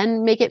scripting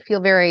can make it feel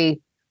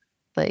very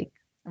like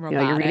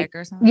robotic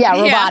or something. Yeah,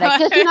 robotic.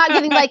 Because you're not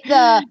getting like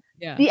the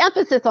Yeah. the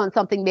emphasis on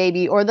something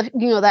maybe, or the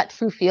that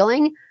true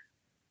feeling.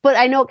 But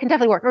I know it can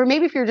definitely work. Or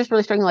maybe if you're just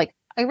really struggling, like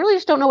I really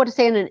just don't know what to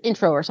say in an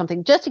intro or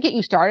something, just to get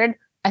you started.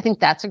 I think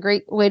that's a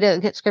great way to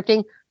get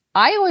scripting.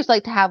 I always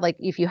like to have like,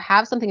 if you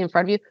have something in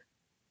front of you,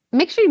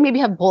 make sure you maybe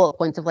have bullet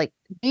points of like,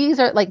 these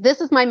are like, this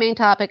is my main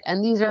topic,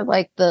 and these are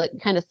like the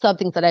kind of sub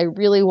things that I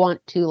really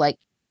want to like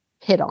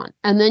hit on.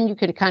 And then you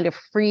could kind of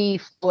free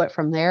flow it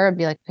from there and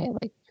be like, okay,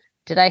 like,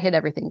 did I hit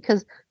everything?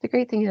 Because the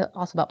great thing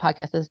also about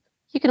podcasts is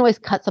you can always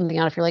cut something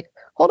out if you're like,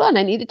 hold on,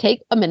 I need to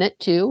take a minute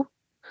to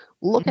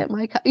look at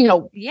my,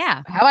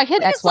 Yeah. how I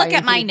hit X, Just look Y, at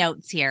and my Z.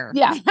 notes here.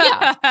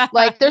 Yeah.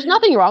 Like there's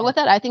nothing wrong with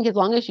that. I think as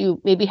long as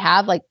you maybe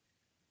have like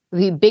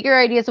the bigger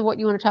ideas of what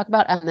you want to talk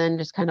about, and then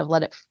just kind of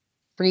let it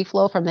free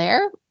flow from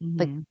there.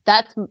 Like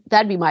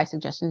that'd be my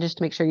suggestion, just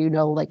to make sure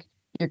like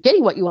you're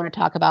getting what you want to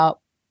talk about,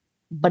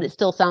 but it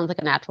still sounds like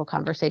a natural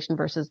conversation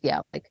versus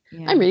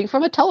I'm reading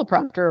from a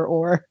teleprompter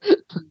or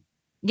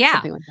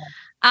something like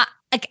that.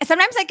 Like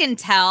sometimes I can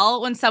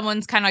tell when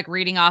someone's kind of like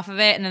reading off of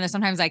it, and then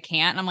sometimes I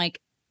can't. And I'm like,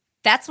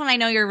 that's when I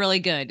know you're really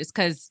good, is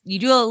because you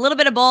do a little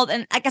bit of both.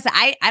 And like I said,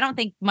 I don't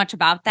think much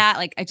about that.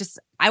 Like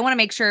I want to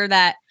make sure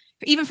that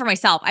even for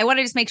myself, I want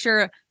to just make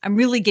sure I'm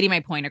really getting my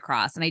point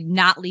across and I'm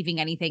not leaving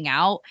anything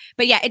out.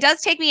 But yeah, it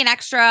does take me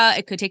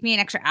it could take me an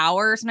extra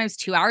hour, sometimes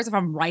 2 hours if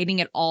I'm writing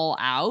it all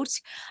out.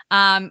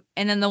 And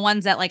then the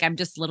ones that like, I'm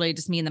just literally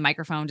just me and the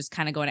microphone, just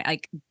kind of going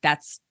like,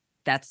 that's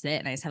it.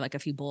 And I just have like a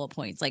few bullet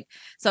points. Like,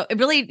 so it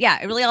really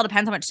all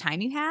depends how much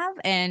time you have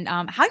and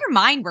how your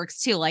mind works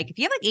too. Like if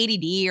you have like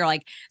ADD or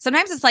like,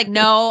 sometimes it's like,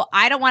 no,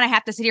 I don't want to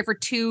have to sit here for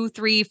 2,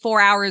 3,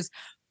 4 hours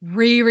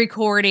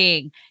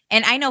re-recording.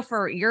 And I know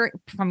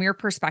from your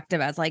perspective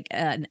as like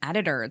an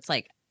editor, it's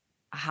like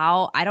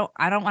how I don't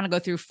want to go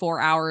through 4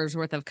 hours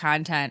worth of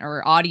content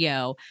or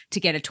audio to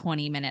get a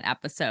 20-minute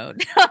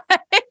episode.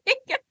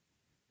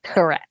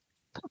 Correct.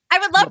 I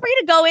would love for you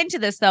to go into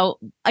this though.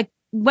 Like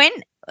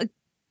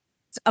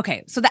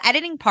okay, so the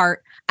editing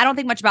part, I don't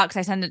think much about because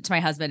I send it to my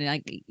husband, and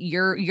like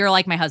you're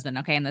like my husband,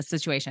 okay, in this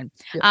situation.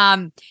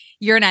 Yeah.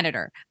 You're an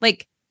editor.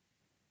 Like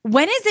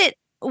when do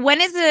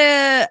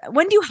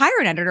you hire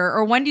an editor,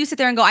 or when do you sit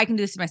there and go, I can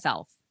do this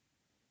myself?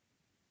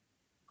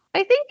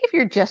 I think if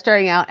you're just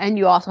starting out and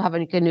you also have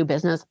a new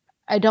business,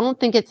 I don't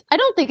think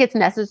it's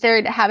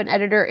necessary to have an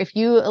editor if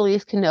you at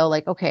least can know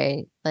like,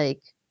 okay, like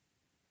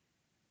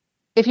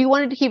if you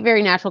wanted to keep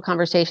very natural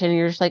conversation and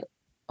you're just like,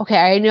 okay,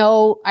 I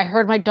know I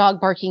heard my dog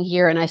barking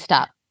here and I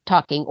stopped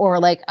talking, or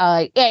like,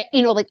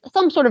 like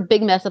some sort of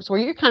big mess ups where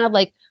you're kind of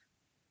like,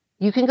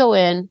 you can go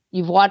in,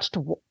 you've watched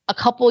a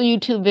couple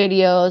YouTube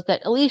videos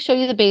that at least show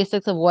you the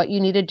basics of what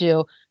you need to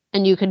do,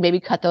 and you can maybe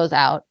cut those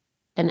out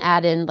and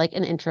add in like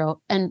an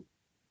intro. And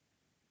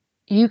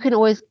you can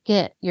always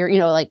get your,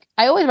 like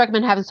I always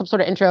recommend having some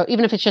sort of intro,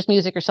 even if it's just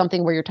music or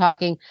something where you're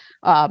talking,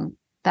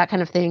 that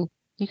kind of thing.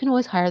 You can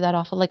always hire that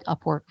off of like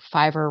Upwork,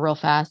 Fiverr real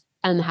fast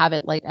and have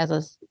it like as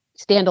a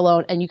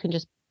standalone, and you can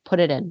just put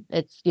it in.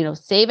 It's,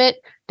 save it,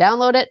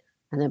 download it,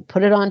 and then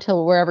put it on to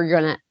wherever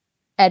you're going to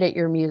edit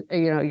your music,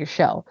 your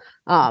show.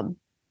 But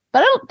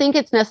I don't think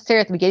it's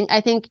necessary at the beginning.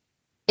 I think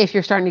if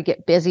you're starting to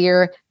get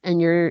busier and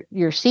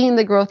you're seeing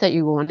the growth that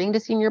you're wanting to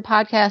see in your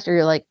podcast, or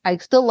you're like, I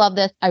still love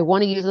this, I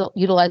want to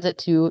utilize it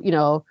to,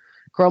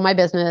 grow my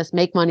business,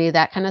 make money,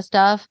 that kind of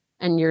stuff,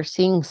 and you're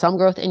seeing some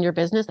growth in your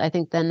business, I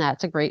think then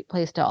that's a great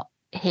place to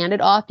hand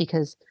it off,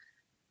 because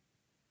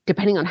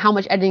depending on how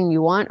much editing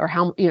you want, or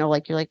how,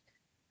 like you're like,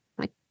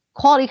 my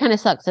quality kind of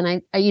sucks, and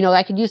I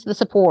could use the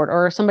support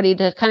or somebody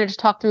to kind of just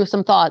talk through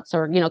some thoughts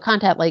or,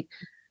 content, like,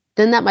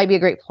 then that might be a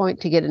great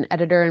point to get an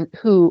editor and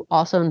who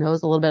also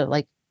knows a little bit,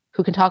 like,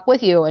 who can talk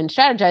with you and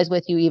strategize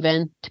with you,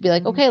 even to be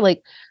like, okay,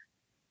 like,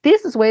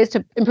 this is ways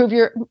to improve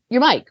your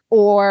mic,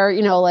 or,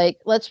 like,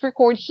 let's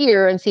record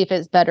here and see if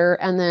it's better.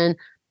 And then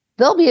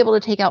they'll be able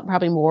to take out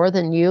probably more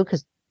than you,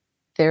 because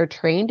they're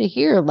trained to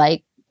hear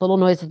like little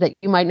noises that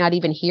you might not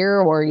even hear,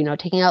 or,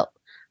 taking out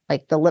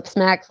like the lip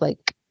smacks,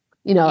 like,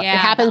 it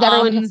happens.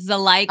 Everyone, the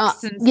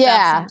likes and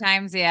stuff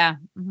sometimes. Yeah.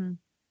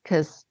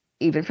 Because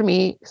even for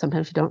me,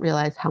 sometimes you don't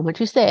realize how much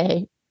you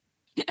say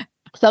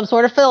some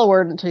sort of filler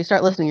word until you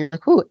start listening. You're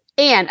like, ooh.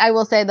 And I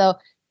will say though,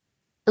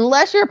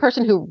 unless you're a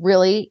person who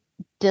really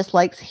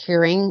dislikes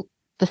hearing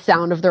the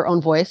sound of their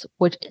own voice,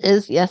 which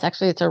is, yes,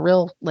 actually it's a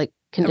real like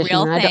condition.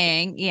 A real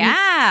thing.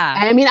 Yeah.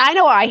 I mean, I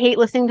know I hate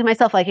listening to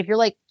myself. Like if you're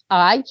like,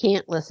 I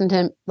can't listen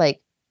to like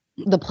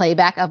the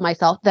playback of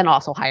myself, then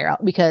also hire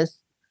out, because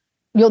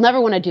you'll never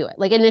want to do it.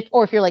 Like, and if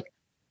you're like,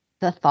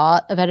 the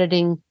thought of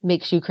editing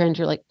makes you cringe,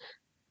 you're like,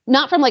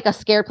 not from like a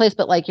scared place,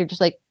 but like, you're just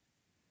like,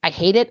 I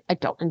hate it. I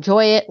don't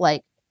enjoy it.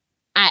 Like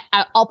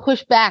I'll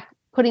push back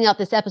putting out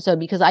this episode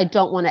because I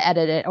don't want to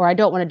edit it or I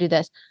don't want to do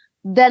this.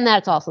 Then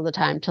that's also the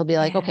time to be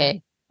like,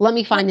 okay, let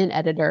me find an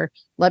editor.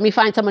 Let me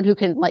find someone who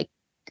can like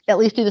at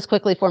least do this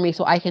quickly for me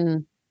so I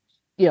can,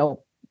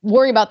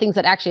 worry about things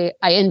that actually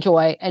I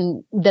enjoy.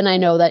 And then I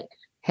know that,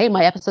 hey,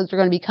 my episodes are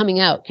going to be coming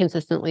out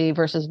consistently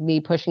versus me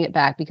pushing it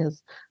back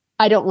because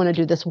I don't want to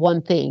do this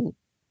one thing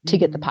to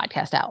get the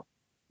podcast out.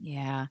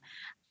 Yeah.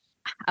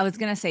 I was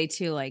going to say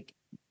too, like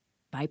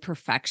by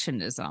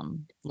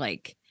perfectionism,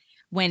 like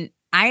when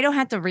I don't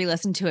have to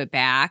re-listen to it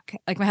back,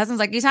 like my husband's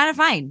like, you sounded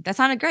fine. That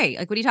sounded great.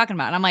 Like, what are you talking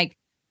about? And I'm like,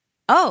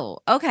 oh,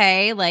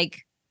 okay.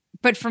 Like,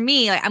 but for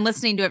me, like I'm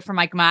listening to it from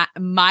like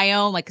my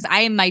own, like, cause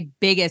I am my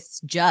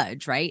biggest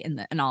judge, right.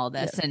 In all of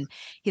this. Yes. And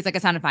he's like,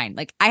 it sounded fine.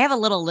 Like I have a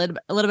little bit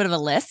of a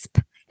lisp.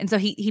 And so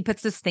he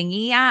puts this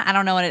thingy on, I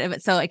don't know what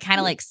it, so it kind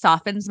of like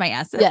softens my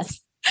S's.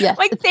 Yes. Yes.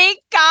 Like, thank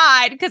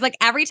God. Cause like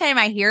every time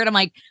I hear it, I'm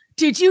like,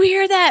 did you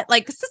hear that?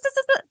 Like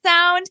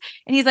sound?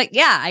 And he's like,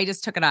 yeah, I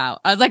just took it out.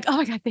 I was like, oh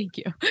my God, thank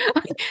you.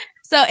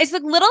 So it's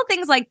like little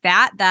things like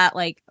that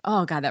like,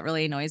 oh God, that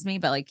really annoys me.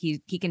 But like he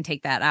can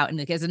take that out. And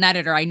like, as an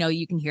editor, I know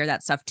you can hear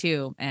that stuff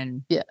too.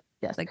 And yeah,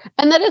 yes. Like,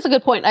 and that is a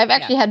good point. I've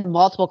actually had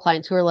multiple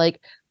clients who are like,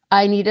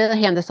 I need to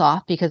hand this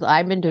off because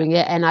I've been doing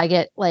it. And I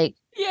get like,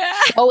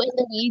 so in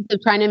the weeds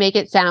of trying to make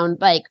it sound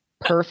like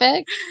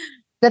perfect.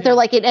 That they're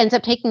like, it ends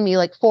up taking me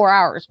like 4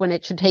 hours when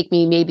it should take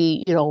me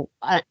maybe,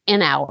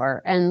 an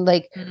hour. And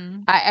like,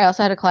 I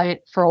also had a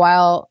client for a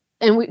while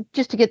and we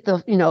just to get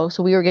the,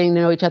 so we were getting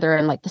to know each other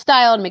and like the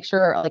style and make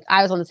sure like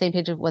I was on the same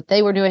page of what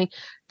they were doing.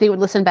 They would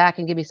listen back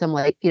and give me some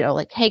like,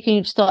 like, hey, can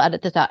you still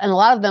edit this out? And a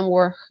lot of them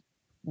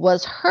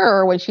was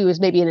her when she was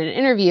maybe in an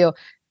interview.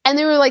 And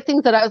they were like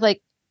things that I was like,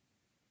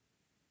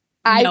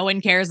 no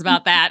one cares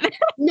about that.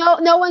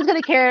 No one's going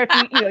to care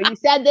if you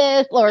said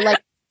this or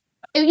like,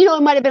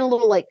 it might've been a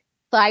little like,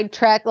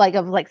 sidetrack like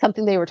of like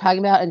something they were talking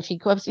about and she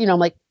quips, I'm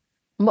like,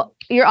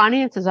 your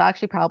audience is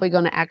actually probably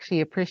going to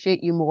actually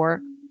appreciate you more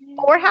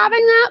for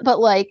having that, but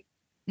like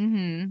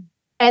and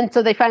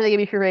so they finally gave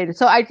me free reign.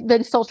 So I've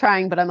been still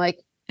trying, but I'm like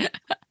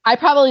I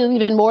probably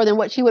even more than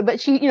what she would, but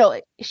she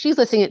she's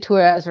listening it to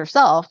her as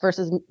herself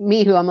versus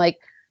me who I'm like,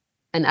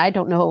 and I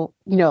don't know,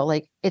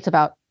 like it's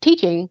about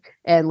teaching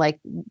and like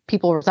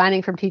people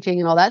resigning from teaching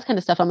and all that kind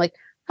of stuff. I'm like,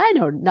 I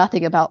know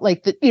nothing about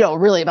like the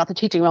really about the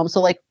teaching realm.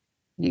 So like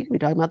you can be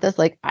talking about this.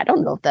 Like, I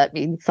don't know if that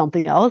means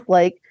something else.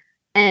 Like,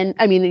 and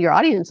I mean, your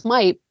audience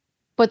might,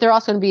 but they're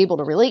also going to be able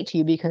to relate to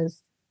you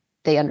because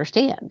they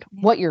understand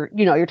what you're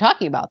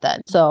talking about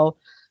then. So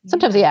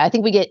sometimes, I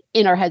think we get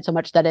in our head so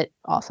much that it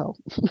also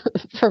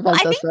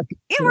prevents us from.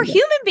 Yeah, we're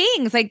human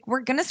beings. Like,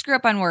 we're going to screw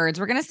up on words.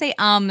 We're going to say,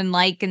 and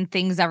like, and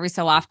things every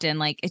so often.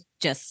 Like, it's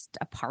just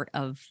a part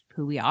of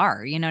who we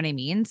are. You know what I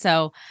mean?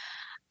 So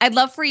I'd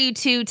love for you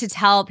to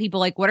tell people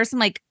like what are some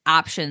like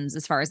options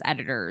as far as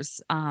editors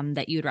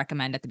that you would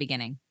recommend at the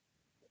beginning.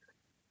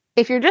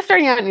 If you're just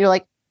starting out and you're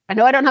like, I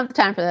know I don't have the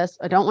time for this,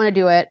 I don't want to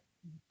do it.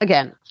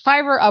 Again,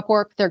 Fiverr,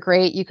 Upwork, they're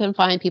great. You can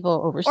find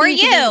people overseas. Or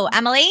you,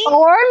 Emily.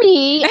 Or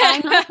me.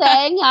 I'm not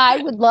saying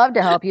I would love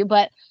to help you,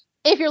 but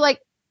if you're like,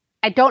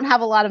 I don't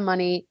have a lot of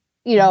money,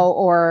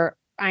 or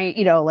I,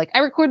 like I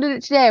recorded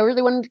it today. I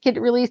really wanted to get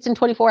it released in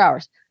 24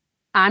 hours.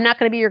 I'm not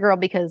going to be your girl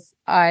because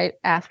I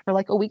asked for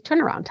like a week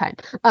turnaround time.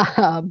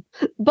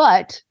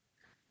 But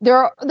there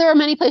are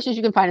many places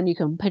you can find them. You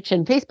can pitch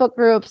in Facebook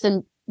groups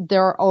and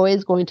there are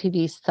always going to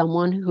be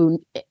someone who,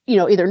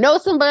 either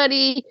knows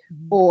somebody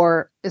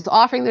or is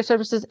offering their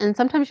services. And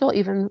sometimes you'll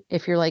even,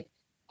 if you're like,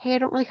 hey, I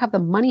don't really have the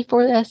money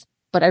for this,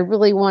 but I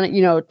really want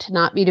it, to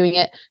not be doing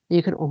it.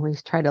 You can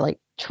always try to like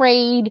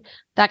trade,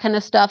 that kind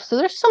of stuff. So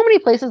there's so many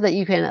places that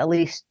you can at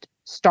least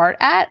start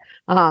at.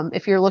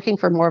 If you're looking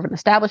for more of an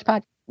established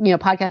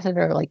podcast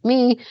editor like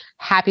me,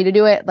 happy to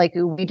do it. Like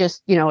we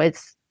just,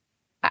 it's,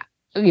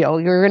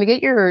 you're going to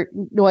get your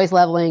noise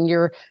leveling,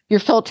 your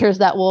filters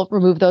that will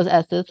remove those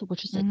S's,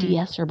 which is a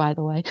de-esser, by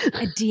the way.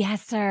 A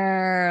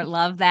de-esser.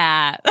 Love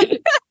that.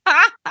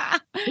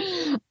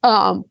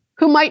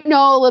 Who might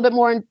know a little bit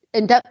more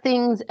in-depth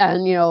things.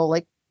 And,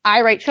 like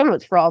I write show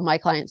notes for all of my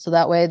clients. So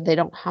that way they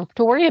don't have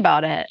to worry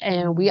about it.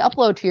 And we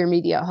upload to your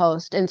media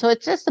host. And so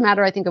it's just a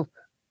matter, I think, of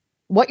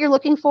what you're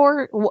looking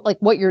for, like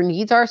what your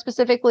needs are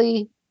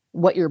specifically,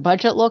 what your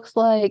budget looks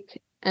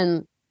like,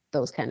 and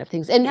those kind of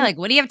things. And like,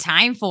 what do you have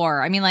time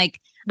for? I mean, like,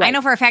 right. I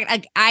know for a fact,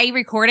 like, I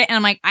record it and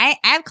I'm like, I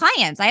have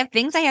clients. I have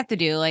things I have to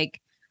do.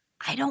 Like,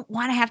 I don't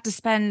want to have to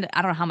spend,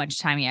 I don't know how much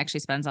time he actually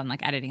spends on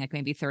like editing, like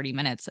maybe 30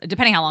 minutes,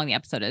 depending how long the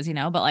episode is,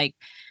 but like,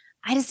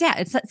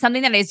 it's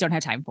something that I just don't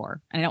have time for.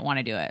 And I don't want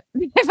to do it.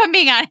 If I'm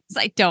being honest,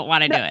 I don't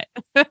want to do it.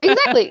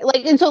 Exactly.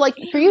 Like, and so like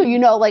for you,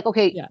 like,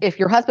 okay, if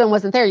your husband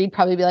wasn't there, you'd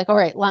probably be like, all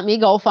right, let me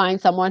go find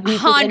someone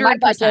who's within my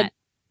budget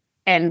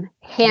and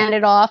hand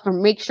it off or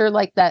make sure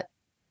like that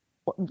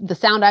the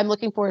sound I'm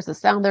looking for is the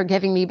sound they're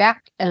giving me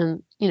back.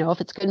 And,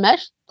 if it's good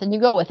mesh, then you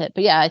go with it.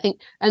 But yeah, I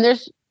think, and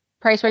there's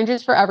price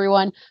ranges for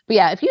everyone. But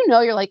yeah, if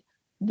you're like,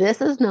 this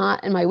is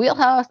not in my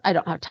wheelhouse, I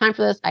don't have time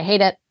for this, I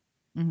hate it,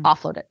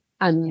 offload it.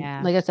 And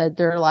Yeah. like I said,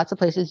 there are lots of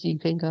places you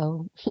can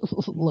go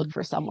look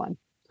for someone.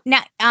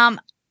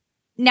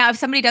 Now, if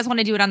somebody does want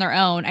to do it on their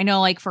own, I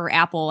know like for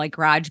Apple, like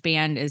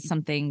GarageBand is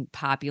something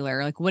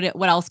popular. Like what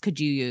else could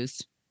you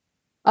use?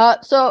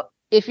 So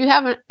if you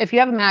have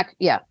a Mac,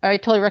 yeah, I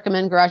totally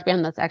recommend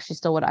GarageBand. That's actually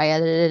still what I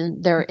edited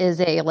in. There is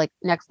a like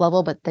next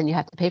level, but then you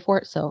have to pay for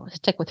it. So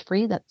stick with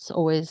free. That's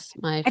always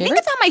my favorite. I think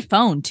it's on my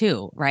phone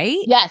too, right?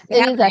 Yes,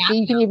 it is actually.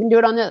 You can even do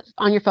it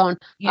on your phone.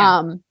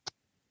 Yeah.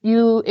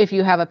 If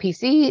you have a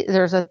PC,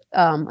 there's a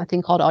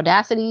thing called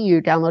Audacity.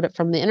 You download it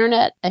from the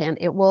internet, and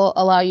it will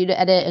allow you to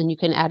edit, and you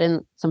can add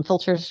in some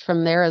filters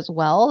from there as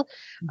well.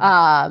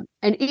 And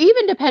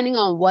even depending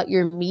on what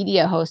your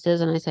media host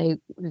is, and I say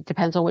it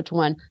depends on which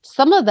one,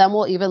 some of them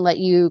will even let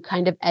you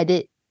kind of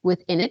edit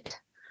within it.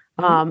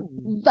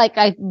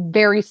 Like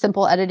very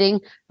simple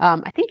editing.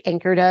 I think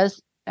Anchor does.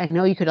 I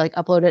know you could like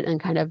upload it and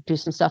kind of do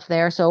some stuff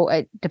there. So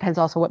it depends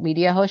also what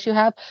media host you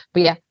have.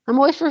 But yeah, I'm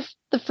always for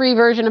the free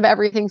version of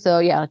everything. So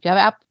yeah,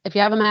 if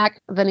you have a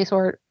Mac of any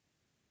sort,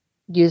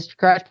 use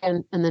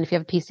GarageBand. And then if you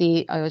have a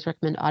PC, I always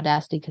recommend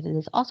Audacity because it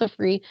is also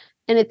free.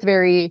 And it's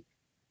very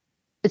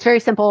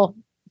simple.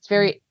 It's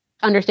very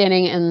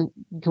understanding, and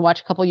you can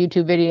watch a couple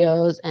YouTube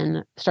videos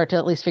and start to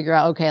at least figure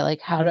out, okay,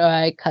 like how do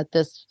I cut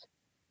this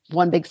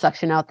one big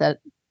section out that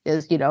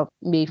is,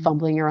 me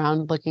fumbling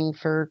around looking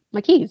for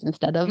my keys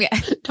instead of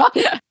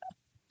talking.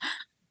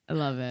 I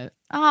love it.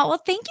 Oh,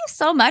 well, thank you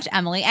so much,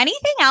 Emily.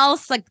 Anything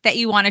else like that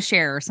you want to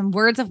share? Some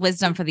words of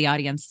wisdom for the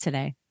audience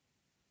today?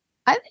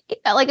 I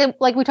think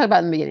like we talked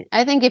about in the beginning,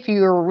 I think if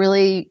you're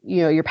really,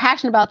 you're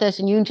passionate about this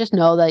and you just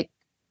know like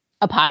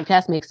a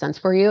podcast makes sense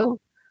for you,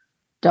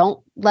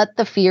 don't let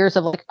the fears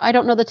of like, I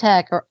don't know the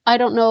tech, or I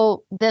don't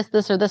know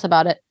this or this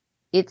about it.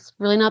 It's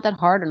really not that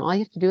hard. And all you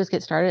have to do is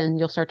get started, and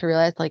you'll start to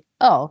realize like,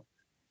 oh,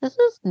 this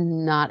is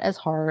not as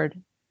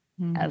hard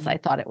as I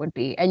thought it would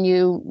be. And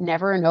you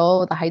never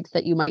know the heights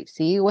that you might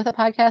see with a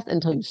podcast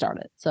until you start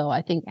it. So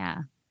I think,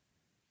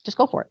 just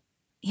go for it.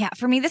 Yeah,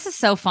 for me, this is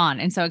so fun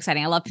and so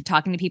exciting. I love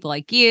talking to people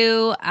like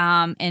you.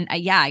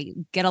 I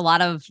get a lot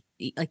of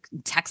like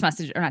text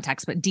message, or not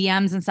text, but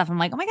DMs and stuff. I'm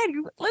like, oh my God,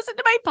 you listen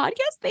to my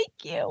podcast? Thank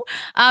you.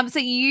 So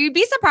you'd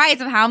be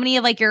surprised of how many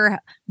of like your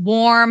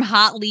warm,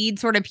 hot lead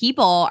sort of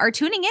people are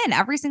tuning in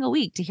every single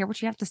week to hear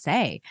what you have to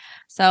say.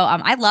 So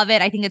I love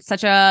it. I think it's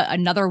such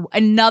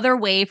another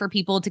way for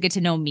people to get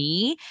to know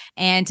me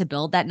and to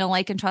build that know,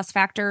 like, and trust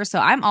factor. So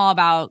I'm all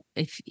about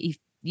if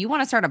you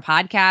want to start a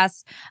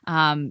podcast,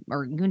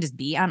 or you can just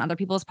be on other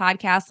people's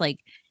podcasts,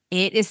 like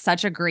it is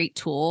such a great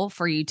tool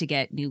for you to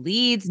get new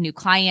leads, new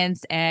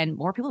clients, and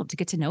more people to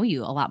get to know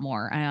you a lot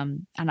more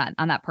on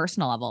that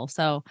personal level.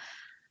 So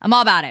I'm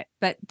all about it.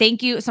 But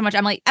thank you so much,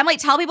 Emily. Emily,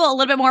 tell people a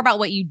little bit more about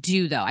what you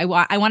do, though. I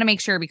want to make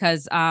sure,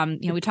 because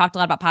we talked a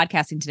lot about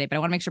podcasting today, but I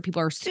want to make sure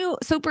people are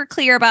super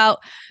clear about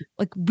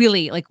like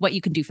really like what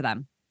you can do for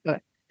them.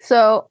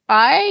 So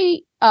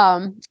I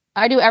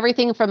do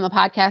everything from the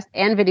podcast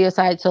and video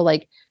side. So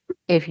like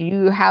if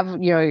you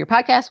have your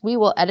podcast, we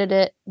will edit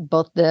it,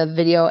 both the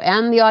video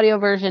and the audio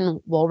version.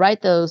 We'll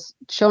write those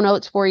show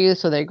notes for you,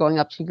 so they're going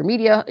up to your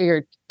media,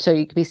 so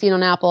you can be seen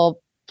on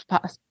Apple,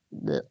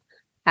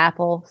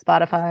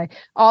 Spotify,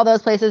 all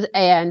those places.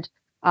 And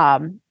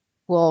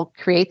we'll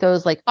create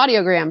those like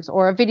audiograms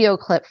or a video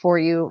clip for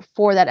you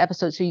for that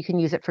episode, so you can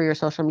use it for your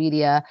social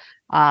media.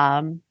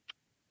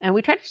 And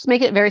we try to just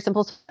make it very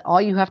simple. So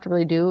all you have to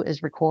really do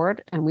is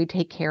record, and we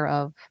take care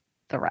of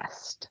the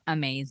rest.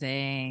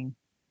 Amazing.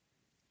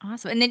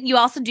 Awesome. And then you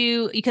also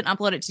you can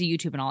upload it to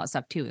YouTube and all that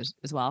stuff too,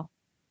 as well.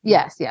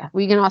 Yes. Yeah.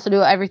 We can also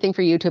do everything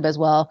for YouTube as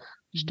well.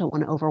 Just don't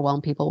want to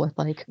overwhelm people with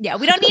like. Yeah.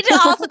 We don't need to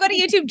also go to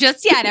YouTube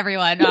just yet,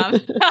 everyone.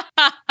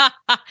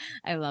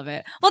 I love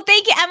it. Well,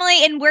 thank you,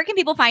 Emily. And where can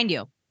people find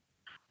you?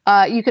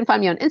 You can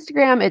find me on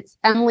Instagram. It's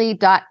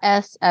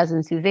emily.s as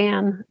in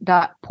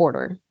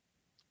Suzanne.porter.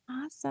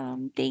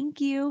 Awesome.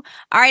 Thank you.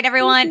 All right,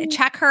 everyone,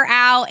 check her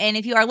out. And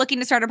if you are looking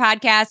to start a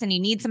podcast and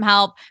you need some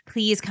help,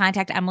 please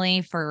contact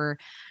Emily for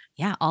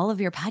all of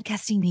your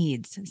podcasting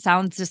needs.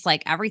 Sounds just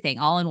like everything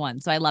all in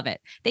one. So I love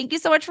it. Thank you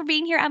so much for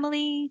being here,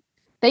 Emily.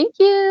 Thank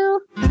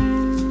you.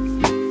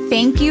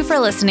 Thank you for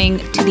listening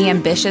to the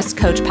Ambitious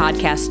Coach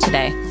podcast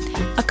today.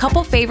 A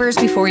couple favors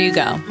before you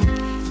go.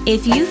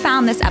 If you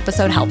found this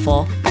episode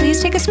helpful,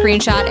 please take a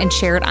screenshot and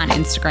share it on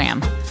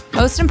Instagram.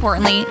 Most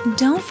importantly,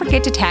 don't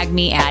forget to tag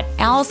me at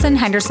Allison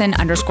Henderson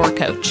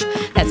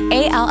 _coach. That's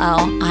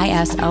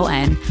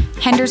ALLISON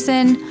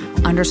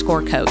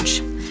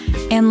Henderson_coach.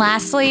 And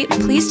lastly,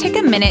 please take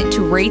a minute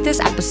to rate this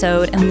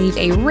episode and leave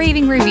a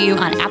raving review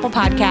on Apple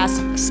Podcasts,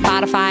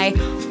 Spotify,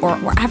 or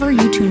wherever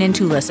you tune in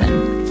to listen.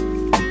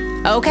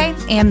 Okay,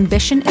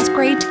 ambition is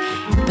great,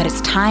 but it's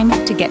time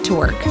to get to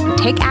work.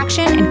 Take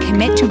action and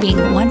commit to being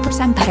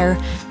 1% better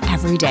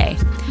every day.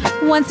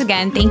 Once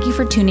again, thank you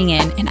for tuning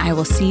in, and I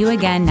will see you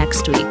again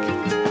next week.